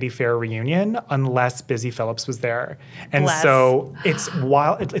Vanity Fair reunion unless Busy Phillips was there. And Bless. so it's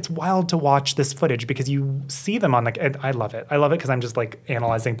wild. It's wild to watch this footage because you see them on and I love it. I love it because I'm just like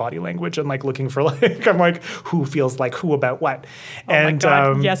analyzing body language and like looking for like, I'm like, who feels like who about what? Oh my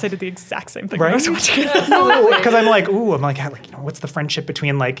God. Yes, I did the exact same thing when I Right? was watching it. Because I'm like, what's the friendship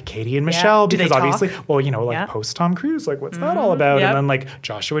between like Katie and Michelle? Do they Because talk? obviously, well, like Yeah. post Tom Cruise, like what's that all about? Yep. And then like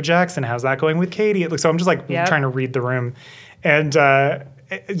Joshua Jackson, how's that going with Katie? So I'm just like Yep. trying to read the room. And I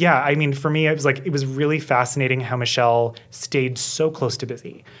mean, for me, it was really fascinating how Michelle stayed so close to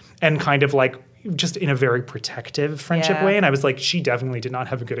Busy and kind of like just in a very protective friendship Yeah. way. And I was like, she definitely did not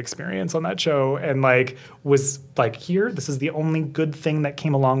have a good experience on that show and like was like, this is the only good thing that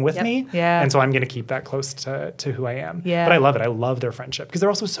came along with Yep. me. Yeah. And so I'm going to keep that close to who I am. Yeah. But I love it. I love their friendship because they're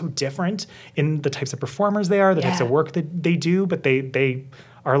also so different in the types of performers they are, the types Yeah. of work that they do, but they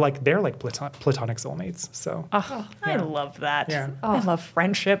are like, they're like platonic soulmates. So Oh, I love that. Yeah. I love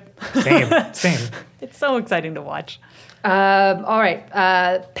friendship. same. It's so exciting to watch. All right.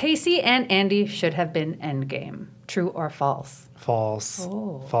 Pacey and Andy should have been endgame. True or false? False.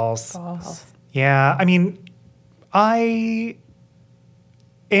 Oh. False. Yeah. I mean, Andy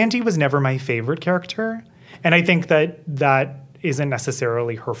was never my favorite character. And I think that isn't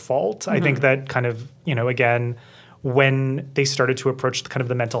necessarily her fault. I think that kind of, again, when they started to approach kind of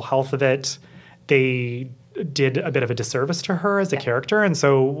the mental health of it, they did a bit of a disservice to her as a character. And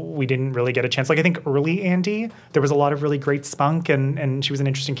so we didn't really get a chance. Like, I think early Andy, there was a lot of really great spunk and she was an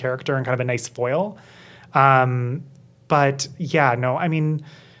interesting character and kind of a nice foil. But yeah, no, I mean,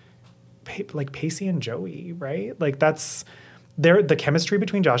 like Pacey and Joey, right? Like the chemistry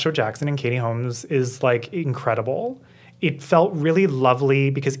between Joshua Jackson and Katie Holmes is like incredible. It felt really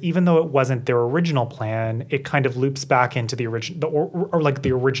lovely because even though it wasn't their original plan, it kind of loops back into the original or like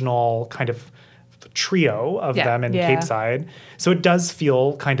the original kind of trio of them in Cape Side. So it does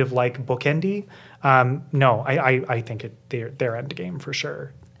feel kind of like bookendy. No, I think they're end game for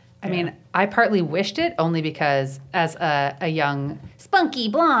sure. I mean, I partly wished it only because as a young spunky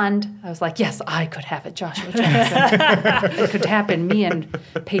blonde, I was like, yes, I could have it, Joshua Jackson. It could happen, me and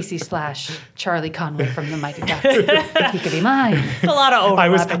Pacey / Charlie Conway from the Mighty Ducks. He could be mine. It's a lot of I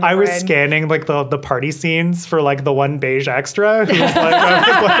overlap. was I was scanning like the party scenes for like the one beige extra who was like,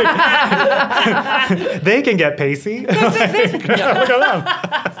 I was like they can get Pacey. Look at them.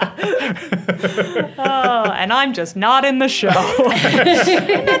 Oh, and I'm just not in the show.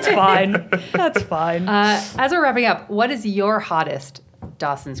 That's fine. That's fine. As we're wrapping up, what is your hottest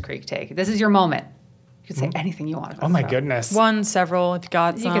Dawson's Creek take? This is your moment. You can say anything you want about Oh my the show. goodness. One, several, if you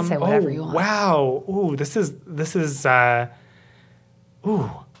got You some. can say whatever you want. Wow. Ooh, this is I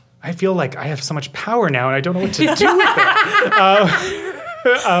feel like I have so much power now and I don't know what to do with it.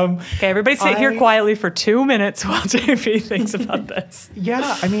 Okay, everybody sit here I- quietly for 2 minutes while JP thinks about this.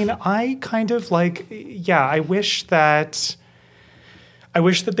 Yeah, I mean, I kind of like, I wish that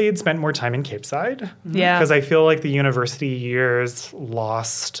they had spent more time in Cape Side. Yeah. Because I feel like the university years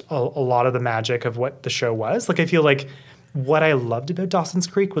lost a lot of the magic of what the show was. Like, I feel like what I loved about Dawson's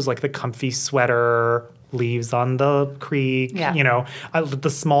Creek was like the comfy sweater, leaves on the creek, Yeah. you know, the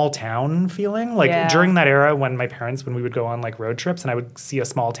small town feeling. Like Yeah. during that era when we would go on like road trips and I would see a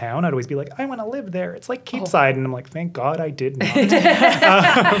small town, I'd always be like, I want to live there. It's like Keepside. And I'm like, thank God I did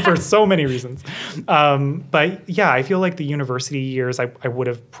not for so many reasons. But yeah, I feel like the university years, I would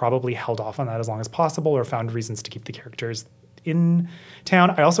have probably held off on that as long as possible or found reasons to keep the characters in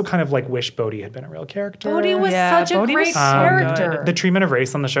town. I also kind of like wish Bodhi had been a real character. Bodhi was Yeah, such a Bodhi was great so character. The treatment of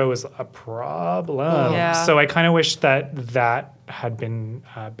race on the show was a problem. Yeah. So I kind of wish that had been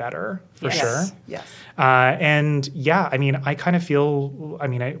better for Yes. sure. Yes. And yeah, I mean, I kind of feel,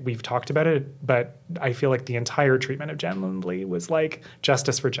 we've talked about it, but I feel like the entire treatment of Jen Lindley was like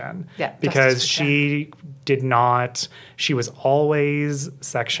justice for Jen. Yeah, because justice for she was always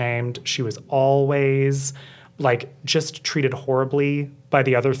sex shamed. She was always like just treated horribly by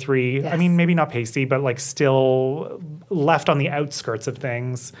the other three. Yes. I mean, maybe not Pacey, but like still left on the outskirts of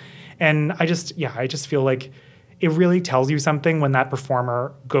things. And I just feel like it really tells you something when that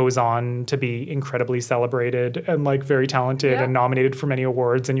performer goes on to be incredibly celebrated and like very talented Yeah. and nominated for many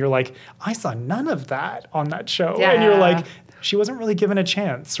awards. And you're like, I saw none of that on that show. Yeah. And you're like, she wasn't really given a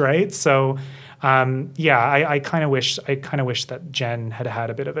chance, right? So I kind of wish that Jen had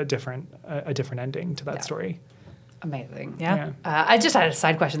a bit of a different ending to that story. Amazing. Yeah. I just had a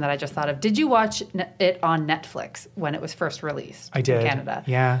side question that I just thought of. Did you watch it on Netflix when it was first released I did. in Canada?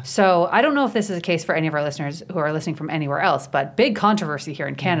 Yeah. So I don't know if this is a case for any of our listeners who are listening from anywhere else, but big controversy here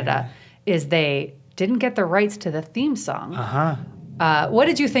in Canada is they didn't get the rights to the theme song. What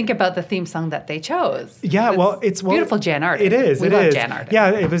did you think about the theme song that they chose? Yeah, it's beautiful Jan Arden. It is. We it love is. Jan Arden.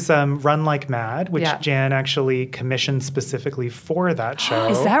 Yeah, it was "Run Like Mad," which Yeah. Jan actually commissioned specifically for that show.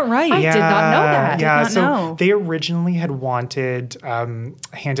 Is that right? I did not know that. Yeah, Did not so know. they originally had wanted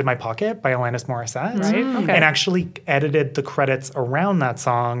 "Hand in My Pocket" by Alanis Morissette, Right, okay. and actually edited the credits around that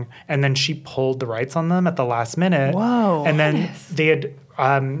song, and then she pulled the rights on them at the last minute. Whoa. And then they had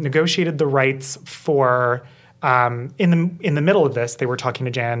negotiated the rights for. In the middle of this, they were talking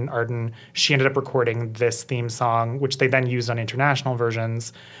to Jan Arden. She ended up recording this theme song, which they then used on international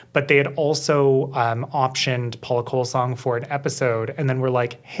versions. But they had also optioned Paula Cole's song for an episode, and then were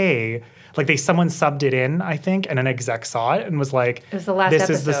like, "Hey." Like someone subbed it in, I think, and an exec saw it and was like, It was the last this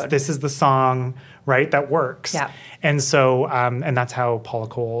episode. This is the song, right, that works." Yeah. And so, and that's how Paula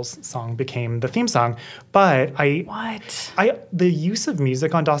Cole's song became the theme song. But the use of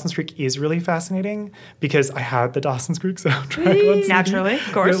music on Dawson's Creek is really fascinating because I had the Dawson's Creek soundtrack on CD. Naturally,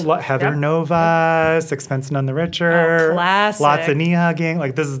 of course. Heather Yep. Nova, Sixpence None the Richer. Oh, classic. Lots of knee hugging.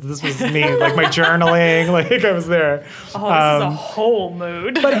 Like this was me, like my journaling. Like I was there. Oh, this is a whole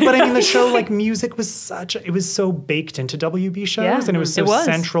mood. But I mean, the show, like music was so baked into WB shows, Yeah, and it was so it was.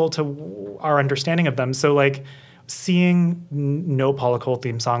 central to our understanding of them. So like seeing no Paula Cole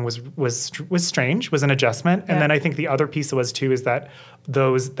theme song was strange, was an adjustment. And Yeah. then I think the other piece was too is that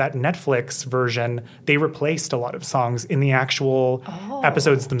that Netflix version, they replaced a lot of songs in the actual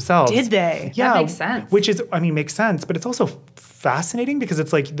episodes themselves. Did they? Yeah, That makes sense. Which is, makes sense, but it's also fascinating because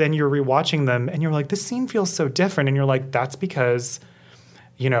it's like then you're rewatching them and you're like, this scene feels so different, and you're like, that's because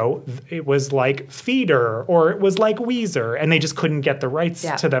it was like Feeder or it was like Weezer, and they just couldn't get the rights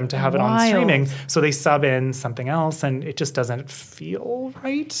Yeah. to them to have it on Wild. streaming. So they sub in something else, and it just doesn't feel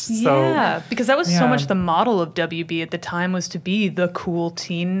right. Yeah, because that was so yeah. much the model of WB at the time, was to be the cool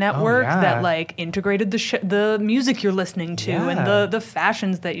teen network yeah. that like integrated the music you're listening to Yeah. and the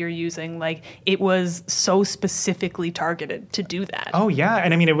fashions that you're using. Like it was so specifically targeted to do that. Oh yeah,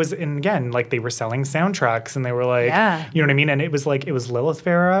 and I mean it was, and again, like they were selling soundtracks, and they were like, Yeah. you know what I mean, and it was Lilith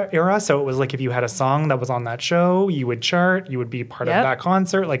era, so it was like if you had a song that was on that show, you would chart, you would be part of Yep. that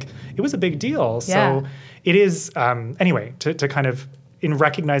concert, like it was a big deal. Yeah. So it is anyway to kind of in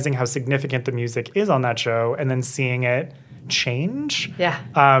recognizing how significant the music is on that show, and then seeing it change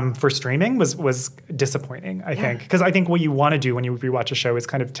for streaming was disappointing, I think, because I think what you want to do when you rewatch a show is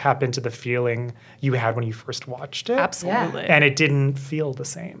kind of tap into the feeling you had when you first watched it. Absolutely. And it didn't feel the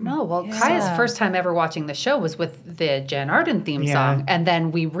same. No, well, Kaya's first time ever watching the show was with the Jan Arden theme song, and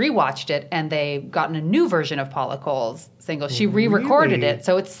then we rewatched it, and they gotten a new version of Paula Cole's single. She re-recorded Really? it,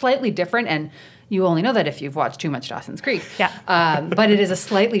 so it's slightly different, and you only know that if you've watched too much Dawson's Creek. Yeah. But it is a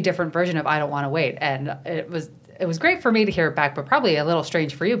slightly different version of I Don't Want to Wait, and it was great for me to hear it back, but probably a little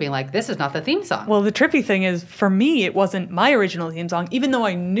strange for you being like, this is not the theme song. Well, the trippy thing is, for me, it wasn't my original theme song, even though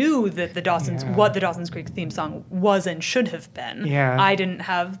I knew that what the Dawson's Creek theme song was and should have been. Yeah. I didn't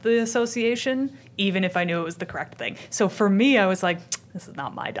have the association. even if I knew it was the correct thing. So for me, I was like, this is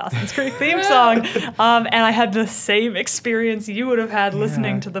not my Dawson's Creek theme song. And I had the same experience you would have had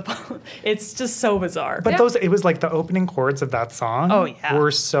listening to the... It's just so bizarre. But it was like the opening chords of that song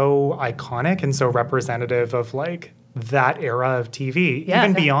were so iconic and so representative of like that era of TV,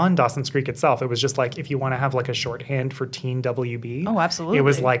 even beyond Dawson's Creek itself. It was just like, if you want to have like a shorthand for teen WB. Oh, absolutely. It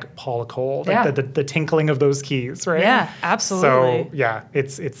was like Paula Cole, like the tinkling of those keys, right? Yeah, absolutely. So yeah,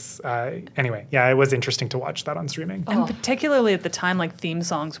 it's anyway, yeah, it was interesting to watch that on streaming. And particularly at the time, like theme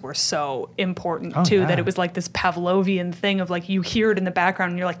songs were so important too, that it was like this Pavlovian thing of like, you hear it in the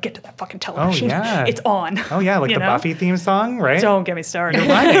background and you're like, get to that fucking television. Oh, yeah. It's on. Oh yeah, like the Buffy theme song, right? Don't get me started.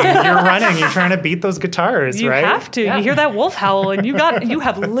 You're running, you're trying to beat those guitars, right? You have to. Yeah. You hear that wolf howl, and you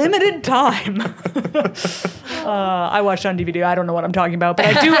have limited time. I watched on DVD. I don't know what I'm talking about, but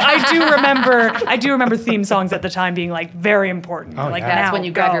I do remember theme songs at the time being like very important. Oh, like that's when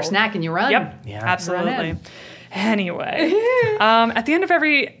you grab your snack and you run. Yep. Yeah. Absolutely. Anyway, at the end of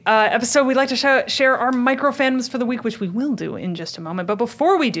every episode, we'd like to share our micro fandoms for the week, which we will do in just a moment. But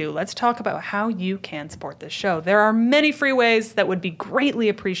before we do, let's talk about how you can support this show. There are many free ways that would be greatly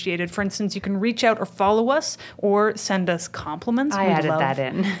appreciated. For instance, you can reach out or follow us or send us compliments. I added that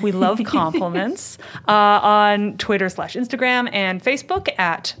in. We love compliments on Twitter / Instagram and Facebook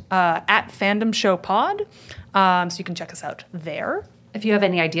at Fandom Show Pod. So you can check us out there. If you have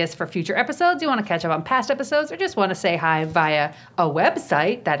any ideas for future episodes, you want to catch up on past episodes, or just want to say hi via a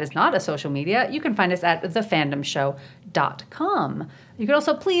website that is not a social media, you can find us at thefandomshow.com. You can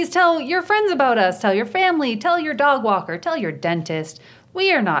also please tell your friends about us, tell your family, tell your dog walker, tell your dentist.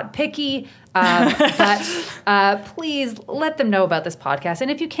 We are not picky, but please let them know about this podcast.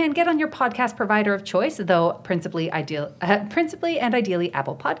 And if you can, get on your podcast provider of choice, though principally and ideally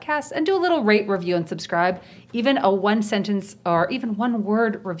Apple Podcasts, and do a little rate, review, and subscribe. Even a one sentence or even one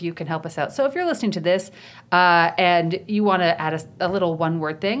word review can help us out. So if you're listening to this and you want to add a little one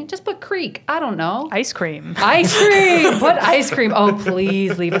word thing, just put Creek. I don't know. Ice cream. Ice cream. Put ice cream. Oh,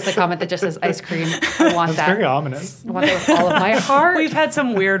 please leave us a comment that just says ice cream. I want that. Very ominous. I want that with all of my heart. We've had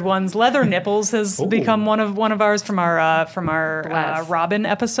some weird ones. Leather nipples has become one of ours from our Robin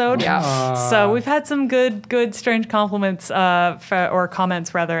episode. Yeah. So we've had some good strange compliments or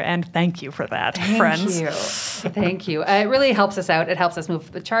comments rather, and thank you for that, friends. Thank you. It really helps us out. It helps us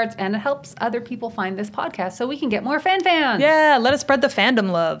move the charts, and it helps other people find this podcast so we can get more fans. Yeah, let us spread the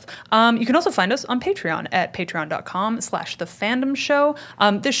fandom love. You can also find us on Patreon at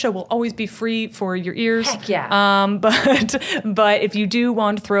patreon.com/thefandomshow. This show will always be free for your ears. Heck yeah. But if you do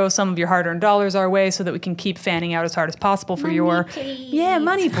want to throw some of your hard-earned dollars our way so that we can keep fanning out as hard as possible for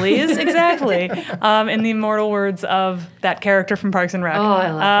money, please. Exactly. In the immortal words of that character from Parks and Rec. Oh,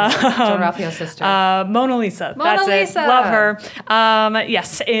 I love her. John Raphael's sister. Mona Lisa. That's it. Love her.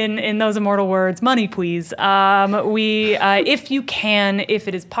 Yes, in those immortal words, money, please. If you can, if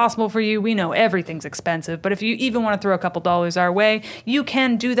it is possible for you, we know everything's expensive, but if you even want to throw a couple dollars our way, you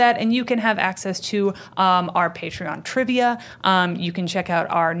can do that, and you can have access to our Patreon trivia. You can check out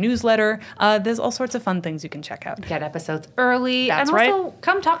our newsletter. There's all sorts of fun things you can check out. Get episodes early. That's and right. Also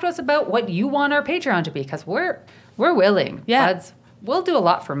come talk to us about what you want our Patreon to be, because we're willing. Yeah. Buds. We'll do a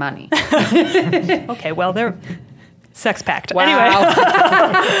lot for money. Okay, well, they're sex pact. Wow. Anyway.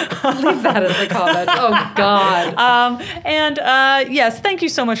 Leave that as a comment. Oh, God. Yes, thank you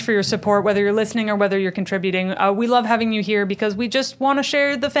so much for your support, whether you're listening or whether you're contributing. We love having you here because we just want to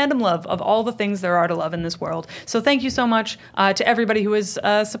share the fandom love of all the things there are to love in this world. So thank you so much to everybody who has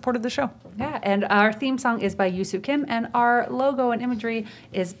supported the show. Yeah, and our theme song is by Yusu Kim, and our logo and imagery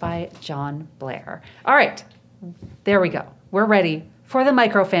is by John Blair. All right, there we go. We're ready for the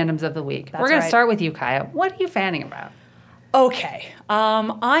micro fandoms of the week. We're going to start with you, Kaya. What are you fanning about? Okay.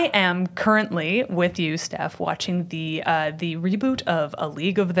 I am currently with you, Steph, watching the reboot of A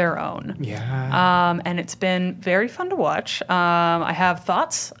League of Their Own. Yeah. And it's been very fun to watch. I have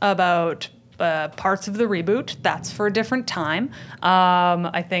thoughts about parts of the reboot. That's for a different time.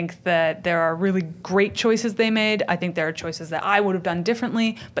 I think that there are really great choices they made. I think there are choices that I would have done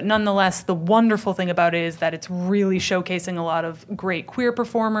differently, but nonetheless, the wonderful thing about it is that it's really showcasing a lot of great queer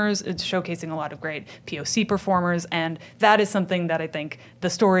performers. It's showcasing a lot of great POC performers, and that is something that I think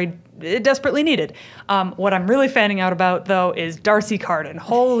the story desperately needed. What I'm really fanning out about, though, is Darcy Carden.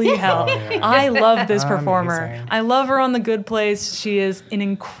 Holy hell. I love this performer. Amazing. I love her on The Good Place. She is an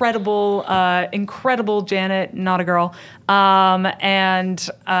incredible Janet, not a girl. And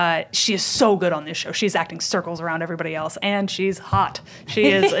she is so good on this show. She's acting circles around everybody else, and she's hot. She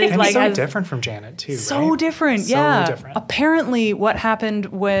is and like so different from Janet too. So right? different, so yeah. different. Apparently, what happened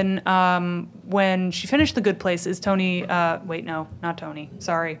when when she finished The Good Place, is Tony, wait, no, not Tony.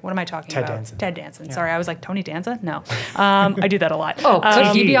 Sorry. What am I talking Ted about? Danson. Ted Danson. Yeah. Sorry, I was like, Tony Danza? No. I do that a lot. Oh,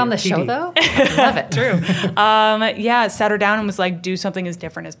 could he be on the TD. show, though? Love it. True. Yeah, sat her down and was like, do something as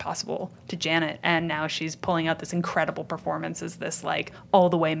different as possible to Janet. And now she's pulling out this incredible performance as this like all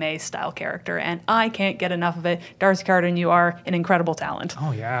the way May style character. And I can't get enough of it. Darcy Carden, you are an incredible talent.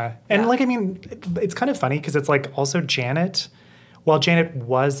 Oh, yeah. And like, I mean, it's kind of funny because it's like also Janet, while Janet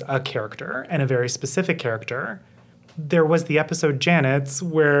was a character and a very specific character, there was the episode Janet's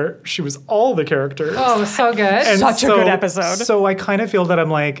where she was all the characters. Oh, so good. And Such a good episode. So I kind of feel that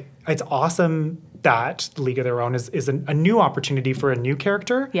I'm like, it's awesome that League of Their Own is a new opportunity for a new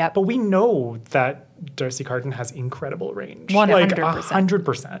character. Yep. But we know that Darcy Carden has incredible range. 100%. Like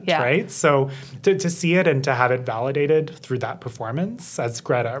 100%, Yeah. right? So to see it and to have it validated through that performance as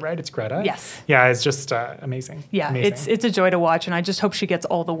Greta, right? It's Greta. Yes. Yeah, it's just amazing. Yeah, Amazing. it's a joy to watch, and I just hope she gets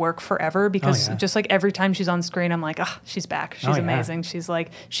all the work forever because yeah. just like every time she's on screen, I'm like, she's back. She's Oh, yeah. amazing. She's like,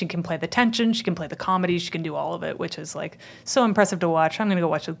 she can play the tension, she can play the comedy, she can do all of it, which is like so impressive to watch. I'm gonna go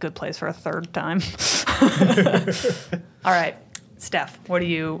watch A Good Place for a third time. All right, Steph, what are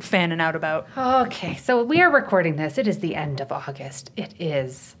you fanning out about? Okay, so we are recording this. It is the end of August. It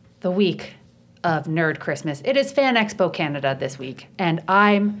is the week of Nerd Christmas. It is Fan Expo Canada this week, and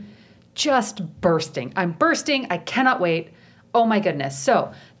I'm just bursting. I'm bursting. I cannot wait. Oh my goodness.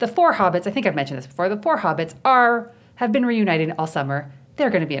 So the Four Hobbits, I think I've mentioned this before, the Four Hobbits have been reuniting all summer. They're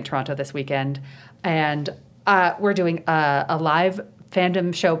going to be in Toronto this weekend, and we're doing a live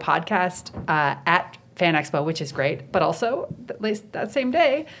fandom show podcast at Fan Expo, which is great. But also, at least that same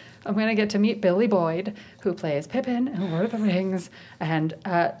day, I'm going to get to meet Billy Boyd, who plays Pippin in Lord of the Rings. And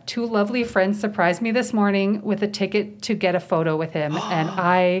two lovely friends surprised me this morning with a ticket to get a photo with him. And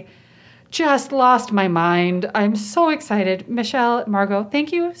I just lost my mind. I'm so excited. Michelle, Margot,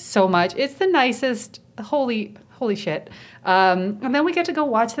 thank you so much. It's the nicest, holy shit. And then we get to go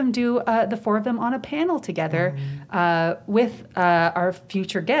watch them do the four of them on a panel together with our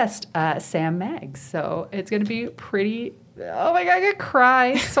future guest, Sam Maggs. So it's going to be pretty, oh my God, I'm going to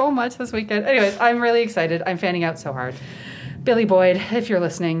cry so much this weekend. Anyways, I'm really excited. I'm fanning out so hard. Billy Boyd, if you're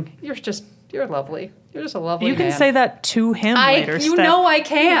listening, you're lovely. You're just a lovely You can man. say that to him later, You Steph. know I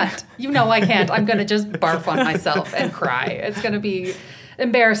can't. You know I can't. I'm going to just barf on myself and cry. It's going to be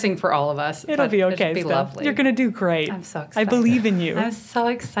embarrassing for all of us. It'll but be okay, It'll be Steph. lovely. You're going to do great. I'm so I excited. believe in you. I'm so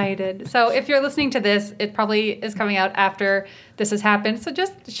excited. So if you're listening to this, it probably is coming out after this has happened. So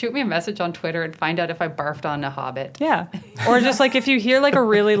just shoot me a message on Twitter and find out if I barfed on a Hobbit. Yeah. Or just like if you hear like a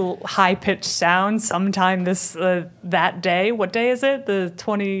really high-pitched sound sometime that day, what day is it? The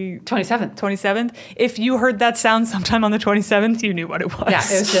 27th. 27th? If you heard that sound sometime on the 27th, you knew what it was. Yeah,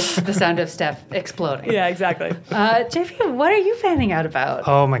 it was just the sound of Steph exploding. Yeah, exactly. JP, what are you fanning out about?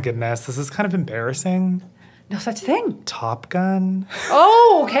 Oh my goodness, this is kind of embarrassing. No such thing. Top Gun.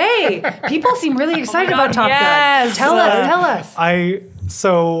 Oh, okay. People seem really excited about Top yes. Gun. Tell us.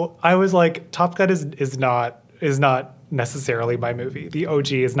 I was like, Top Gun is not necessarily my movie. The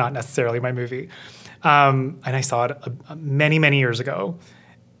OG is not necessarily my movie. And I saw it many years ago.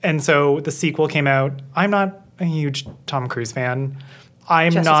 And so the sequel came out. I'm not a huge Tom Cruise fan.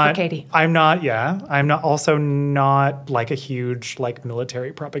 Justice for Katie. I'm not like a huge like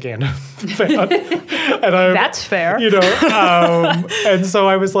military propaganda fan. And That's fair. You know, and so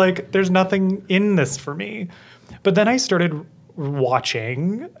I was like, there's nothing in this for me. But then I started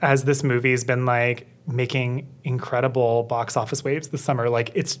watching as this movie has been like making incredible box office waves this summer.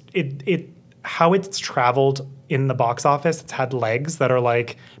 Like how it's traveled in the box office, it's had legs that are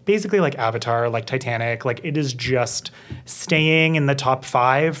like basically like Avatar, like Titanic. Like it is just staying in the top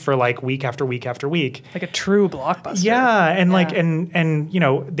 5 for like week after week after week. Like a true blockbuster. Yeah, and like and you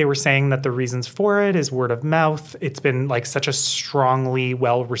know, they were saying that the reasons for it is word of mouth. It's been like such a strongly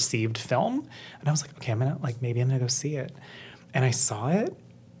well received film, and I was like, okay, maybe I'm gonna go see it, and I saw it.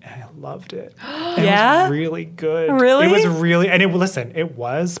 And I loved it. And Yeah? it was really good. Really? It was really, and it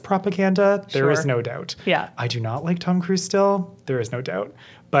was propaganda. There is Sure. no doubt. Yeah. I do not like Tom Cruise still. There is no doubt.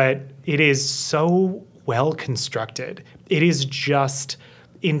 But it is so well constructed. It is just,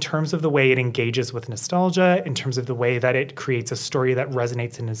 in terms of the way it engages with nostalgia, in terms of the way that it creates a story that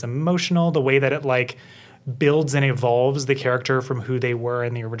resonates and is emotional, the way that it like builds and evolves the character from who they were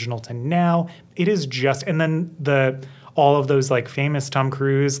in the original to now. It is just, and then all of those like famous Tom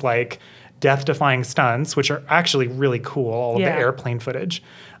Cruise like death-defying stunts, which are actually really cool, all of the airplane footage.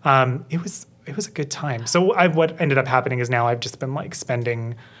 It was a good time. So what ended up happening is now I've just been like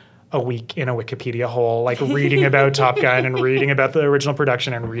spending a week in a Wikipedia hole, like reading about Top Gun and reading about the original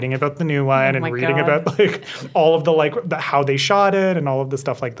production and reading about the new one and reading about like all of the how they shot it and all of the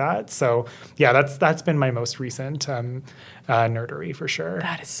stuff like that. So yeah, that's been my most recent nerdery for sure.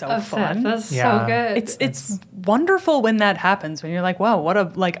 That is so fun. That's so good. It's wonderful when that happens, when you're like, wow, what a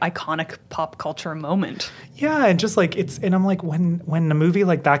like iconic pop culture moment. Yeah, and just like and I'm like, when a movie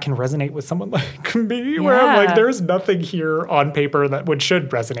like that can resonate with someone like me, where I'm like, there's nothing here on paper that should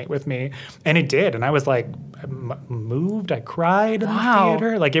resonate with me, and it did, and I was like, moved, I cried in the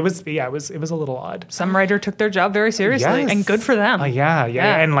theater, like it was a little odd. Some writer took their job very seriously, and good for them. Yeah,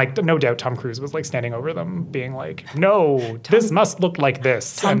 and like no doubt Tom Cruise was like standing over them, being like, no, this must look like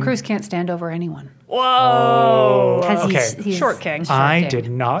this. Tom Cruise can't stand over anyone. Whoa. Because Okay. he's Short king. I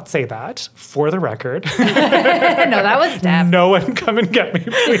did not say that, for the record. No, that was Steph. No one come and get me,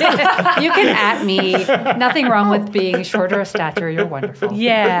 please. You can at me. Nothing wrong with being shorter of stature. You're wonderful.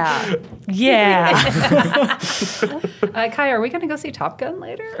 Yeah. Kai, are we going to go see Top Gun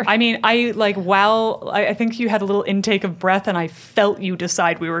later? I mean, I think you had a little intake of breath and I felt you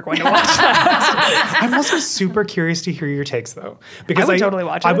decide we were going to watch that. I'm also super curious to hear your takes, though, because I would totally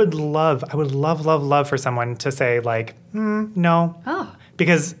watch it. I would love for someone to say like, no,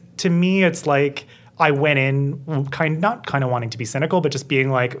 because to me it's like I went in not kind of wanting to be cynical, but just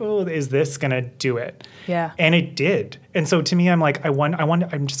being like, oh, is this gonna do it? Yeah, and it did. And so to me, I'm like,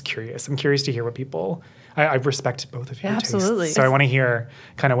 I'm just curious. I'm curious to hear what people. I respect both of your absolutely. tastes, so I want to hear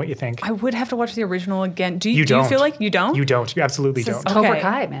kind of what you think. I would have to watch the original again. Do you don't. feel like you don't? You don't. You absolutely don't. Cobra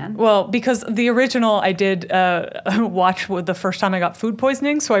Kai, man. Well, because the original I did watch the first time I got food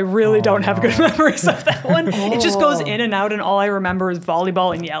poisoning, so I really don't have good memories of that one. It just goes in and out, and all I remember is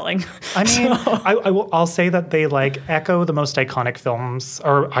volleyball and yelling. I mean, I'll say that they like echo the most iconic films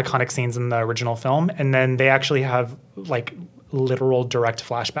or iconic scenes in the original film, and then they actually have like literal direct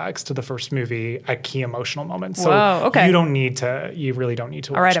flashbacks to the first movie at key emotional moments. So you really don't need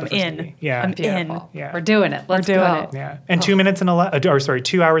to watch all right, the I'm first in. movie. Yeah. I'm in. Yeah. We're doing it. Let's go. Yeah. And 2 hours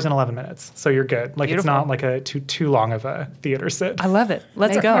and 11 minutes. So you're good. Like Beautiful. It's not like a too long of a theater sit. I love it.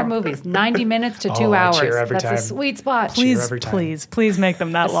 Let's Make go. more movies. 90 minutes to 2 I hours. cheer every That's time. a sweet spot. Please make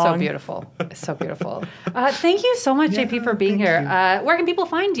them that long. So beautiful. It's so beautiful. Thank you so much, JP, for being here. Where can people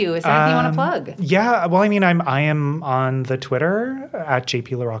find you? Is there anything you want to plug? Yeah, well, I mean, I am on the Twitter at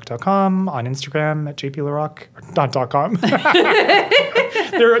jplarocque.com, on Instagram at jplarocque, not .com. there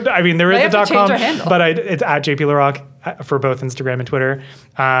is a .com, but it's at jplarocque for both Instagram and Twitter.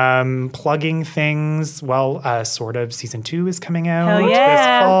 Plugging things, well, sort of season 2 is coming out this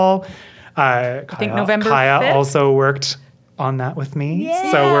fall. I think November 5th. Kaya also worked on that with me.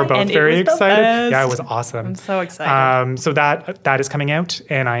 Yeah. So we're both And very it was the excited. best. Yeah, it was awesome. I'm so excited. So that is coming out,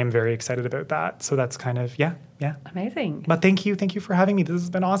 and I am very excited about that. So that's kind of yeah. Amazing. But thank you for having me. This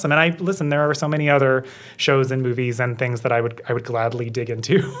has been awesome. And there are so many other shows and movies and things that I would gladly dig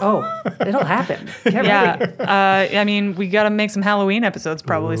into. Oh, it'll happen. I mean, we got to make some Halloween episodes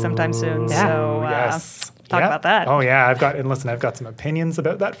probably sometime soon. Yeah. So Yes. talk about that. Oh yeah, I've got some opinions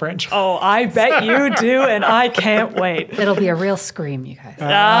about that franchise. Oh, I bet you do, and I can't wait. It'll be a real scream, you guys. Okay,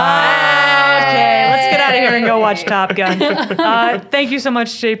 let's get out of here and go watch Top Gun. Thank you so much,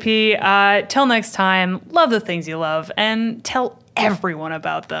 JP. Till next time, love the things you love, and tell everyone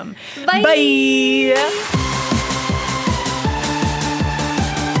about them. Bye. Bye.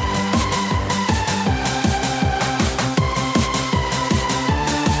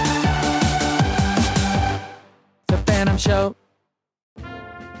 Show.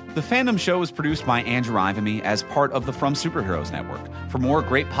 The Fandom Show is produced by Andrew Ivamy as part of the From Superheroes Network. For more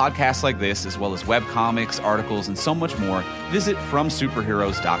great podcasts like this, as well as webcomics, articles, and so much more, visit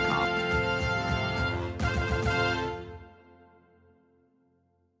FromSuperheroes.com.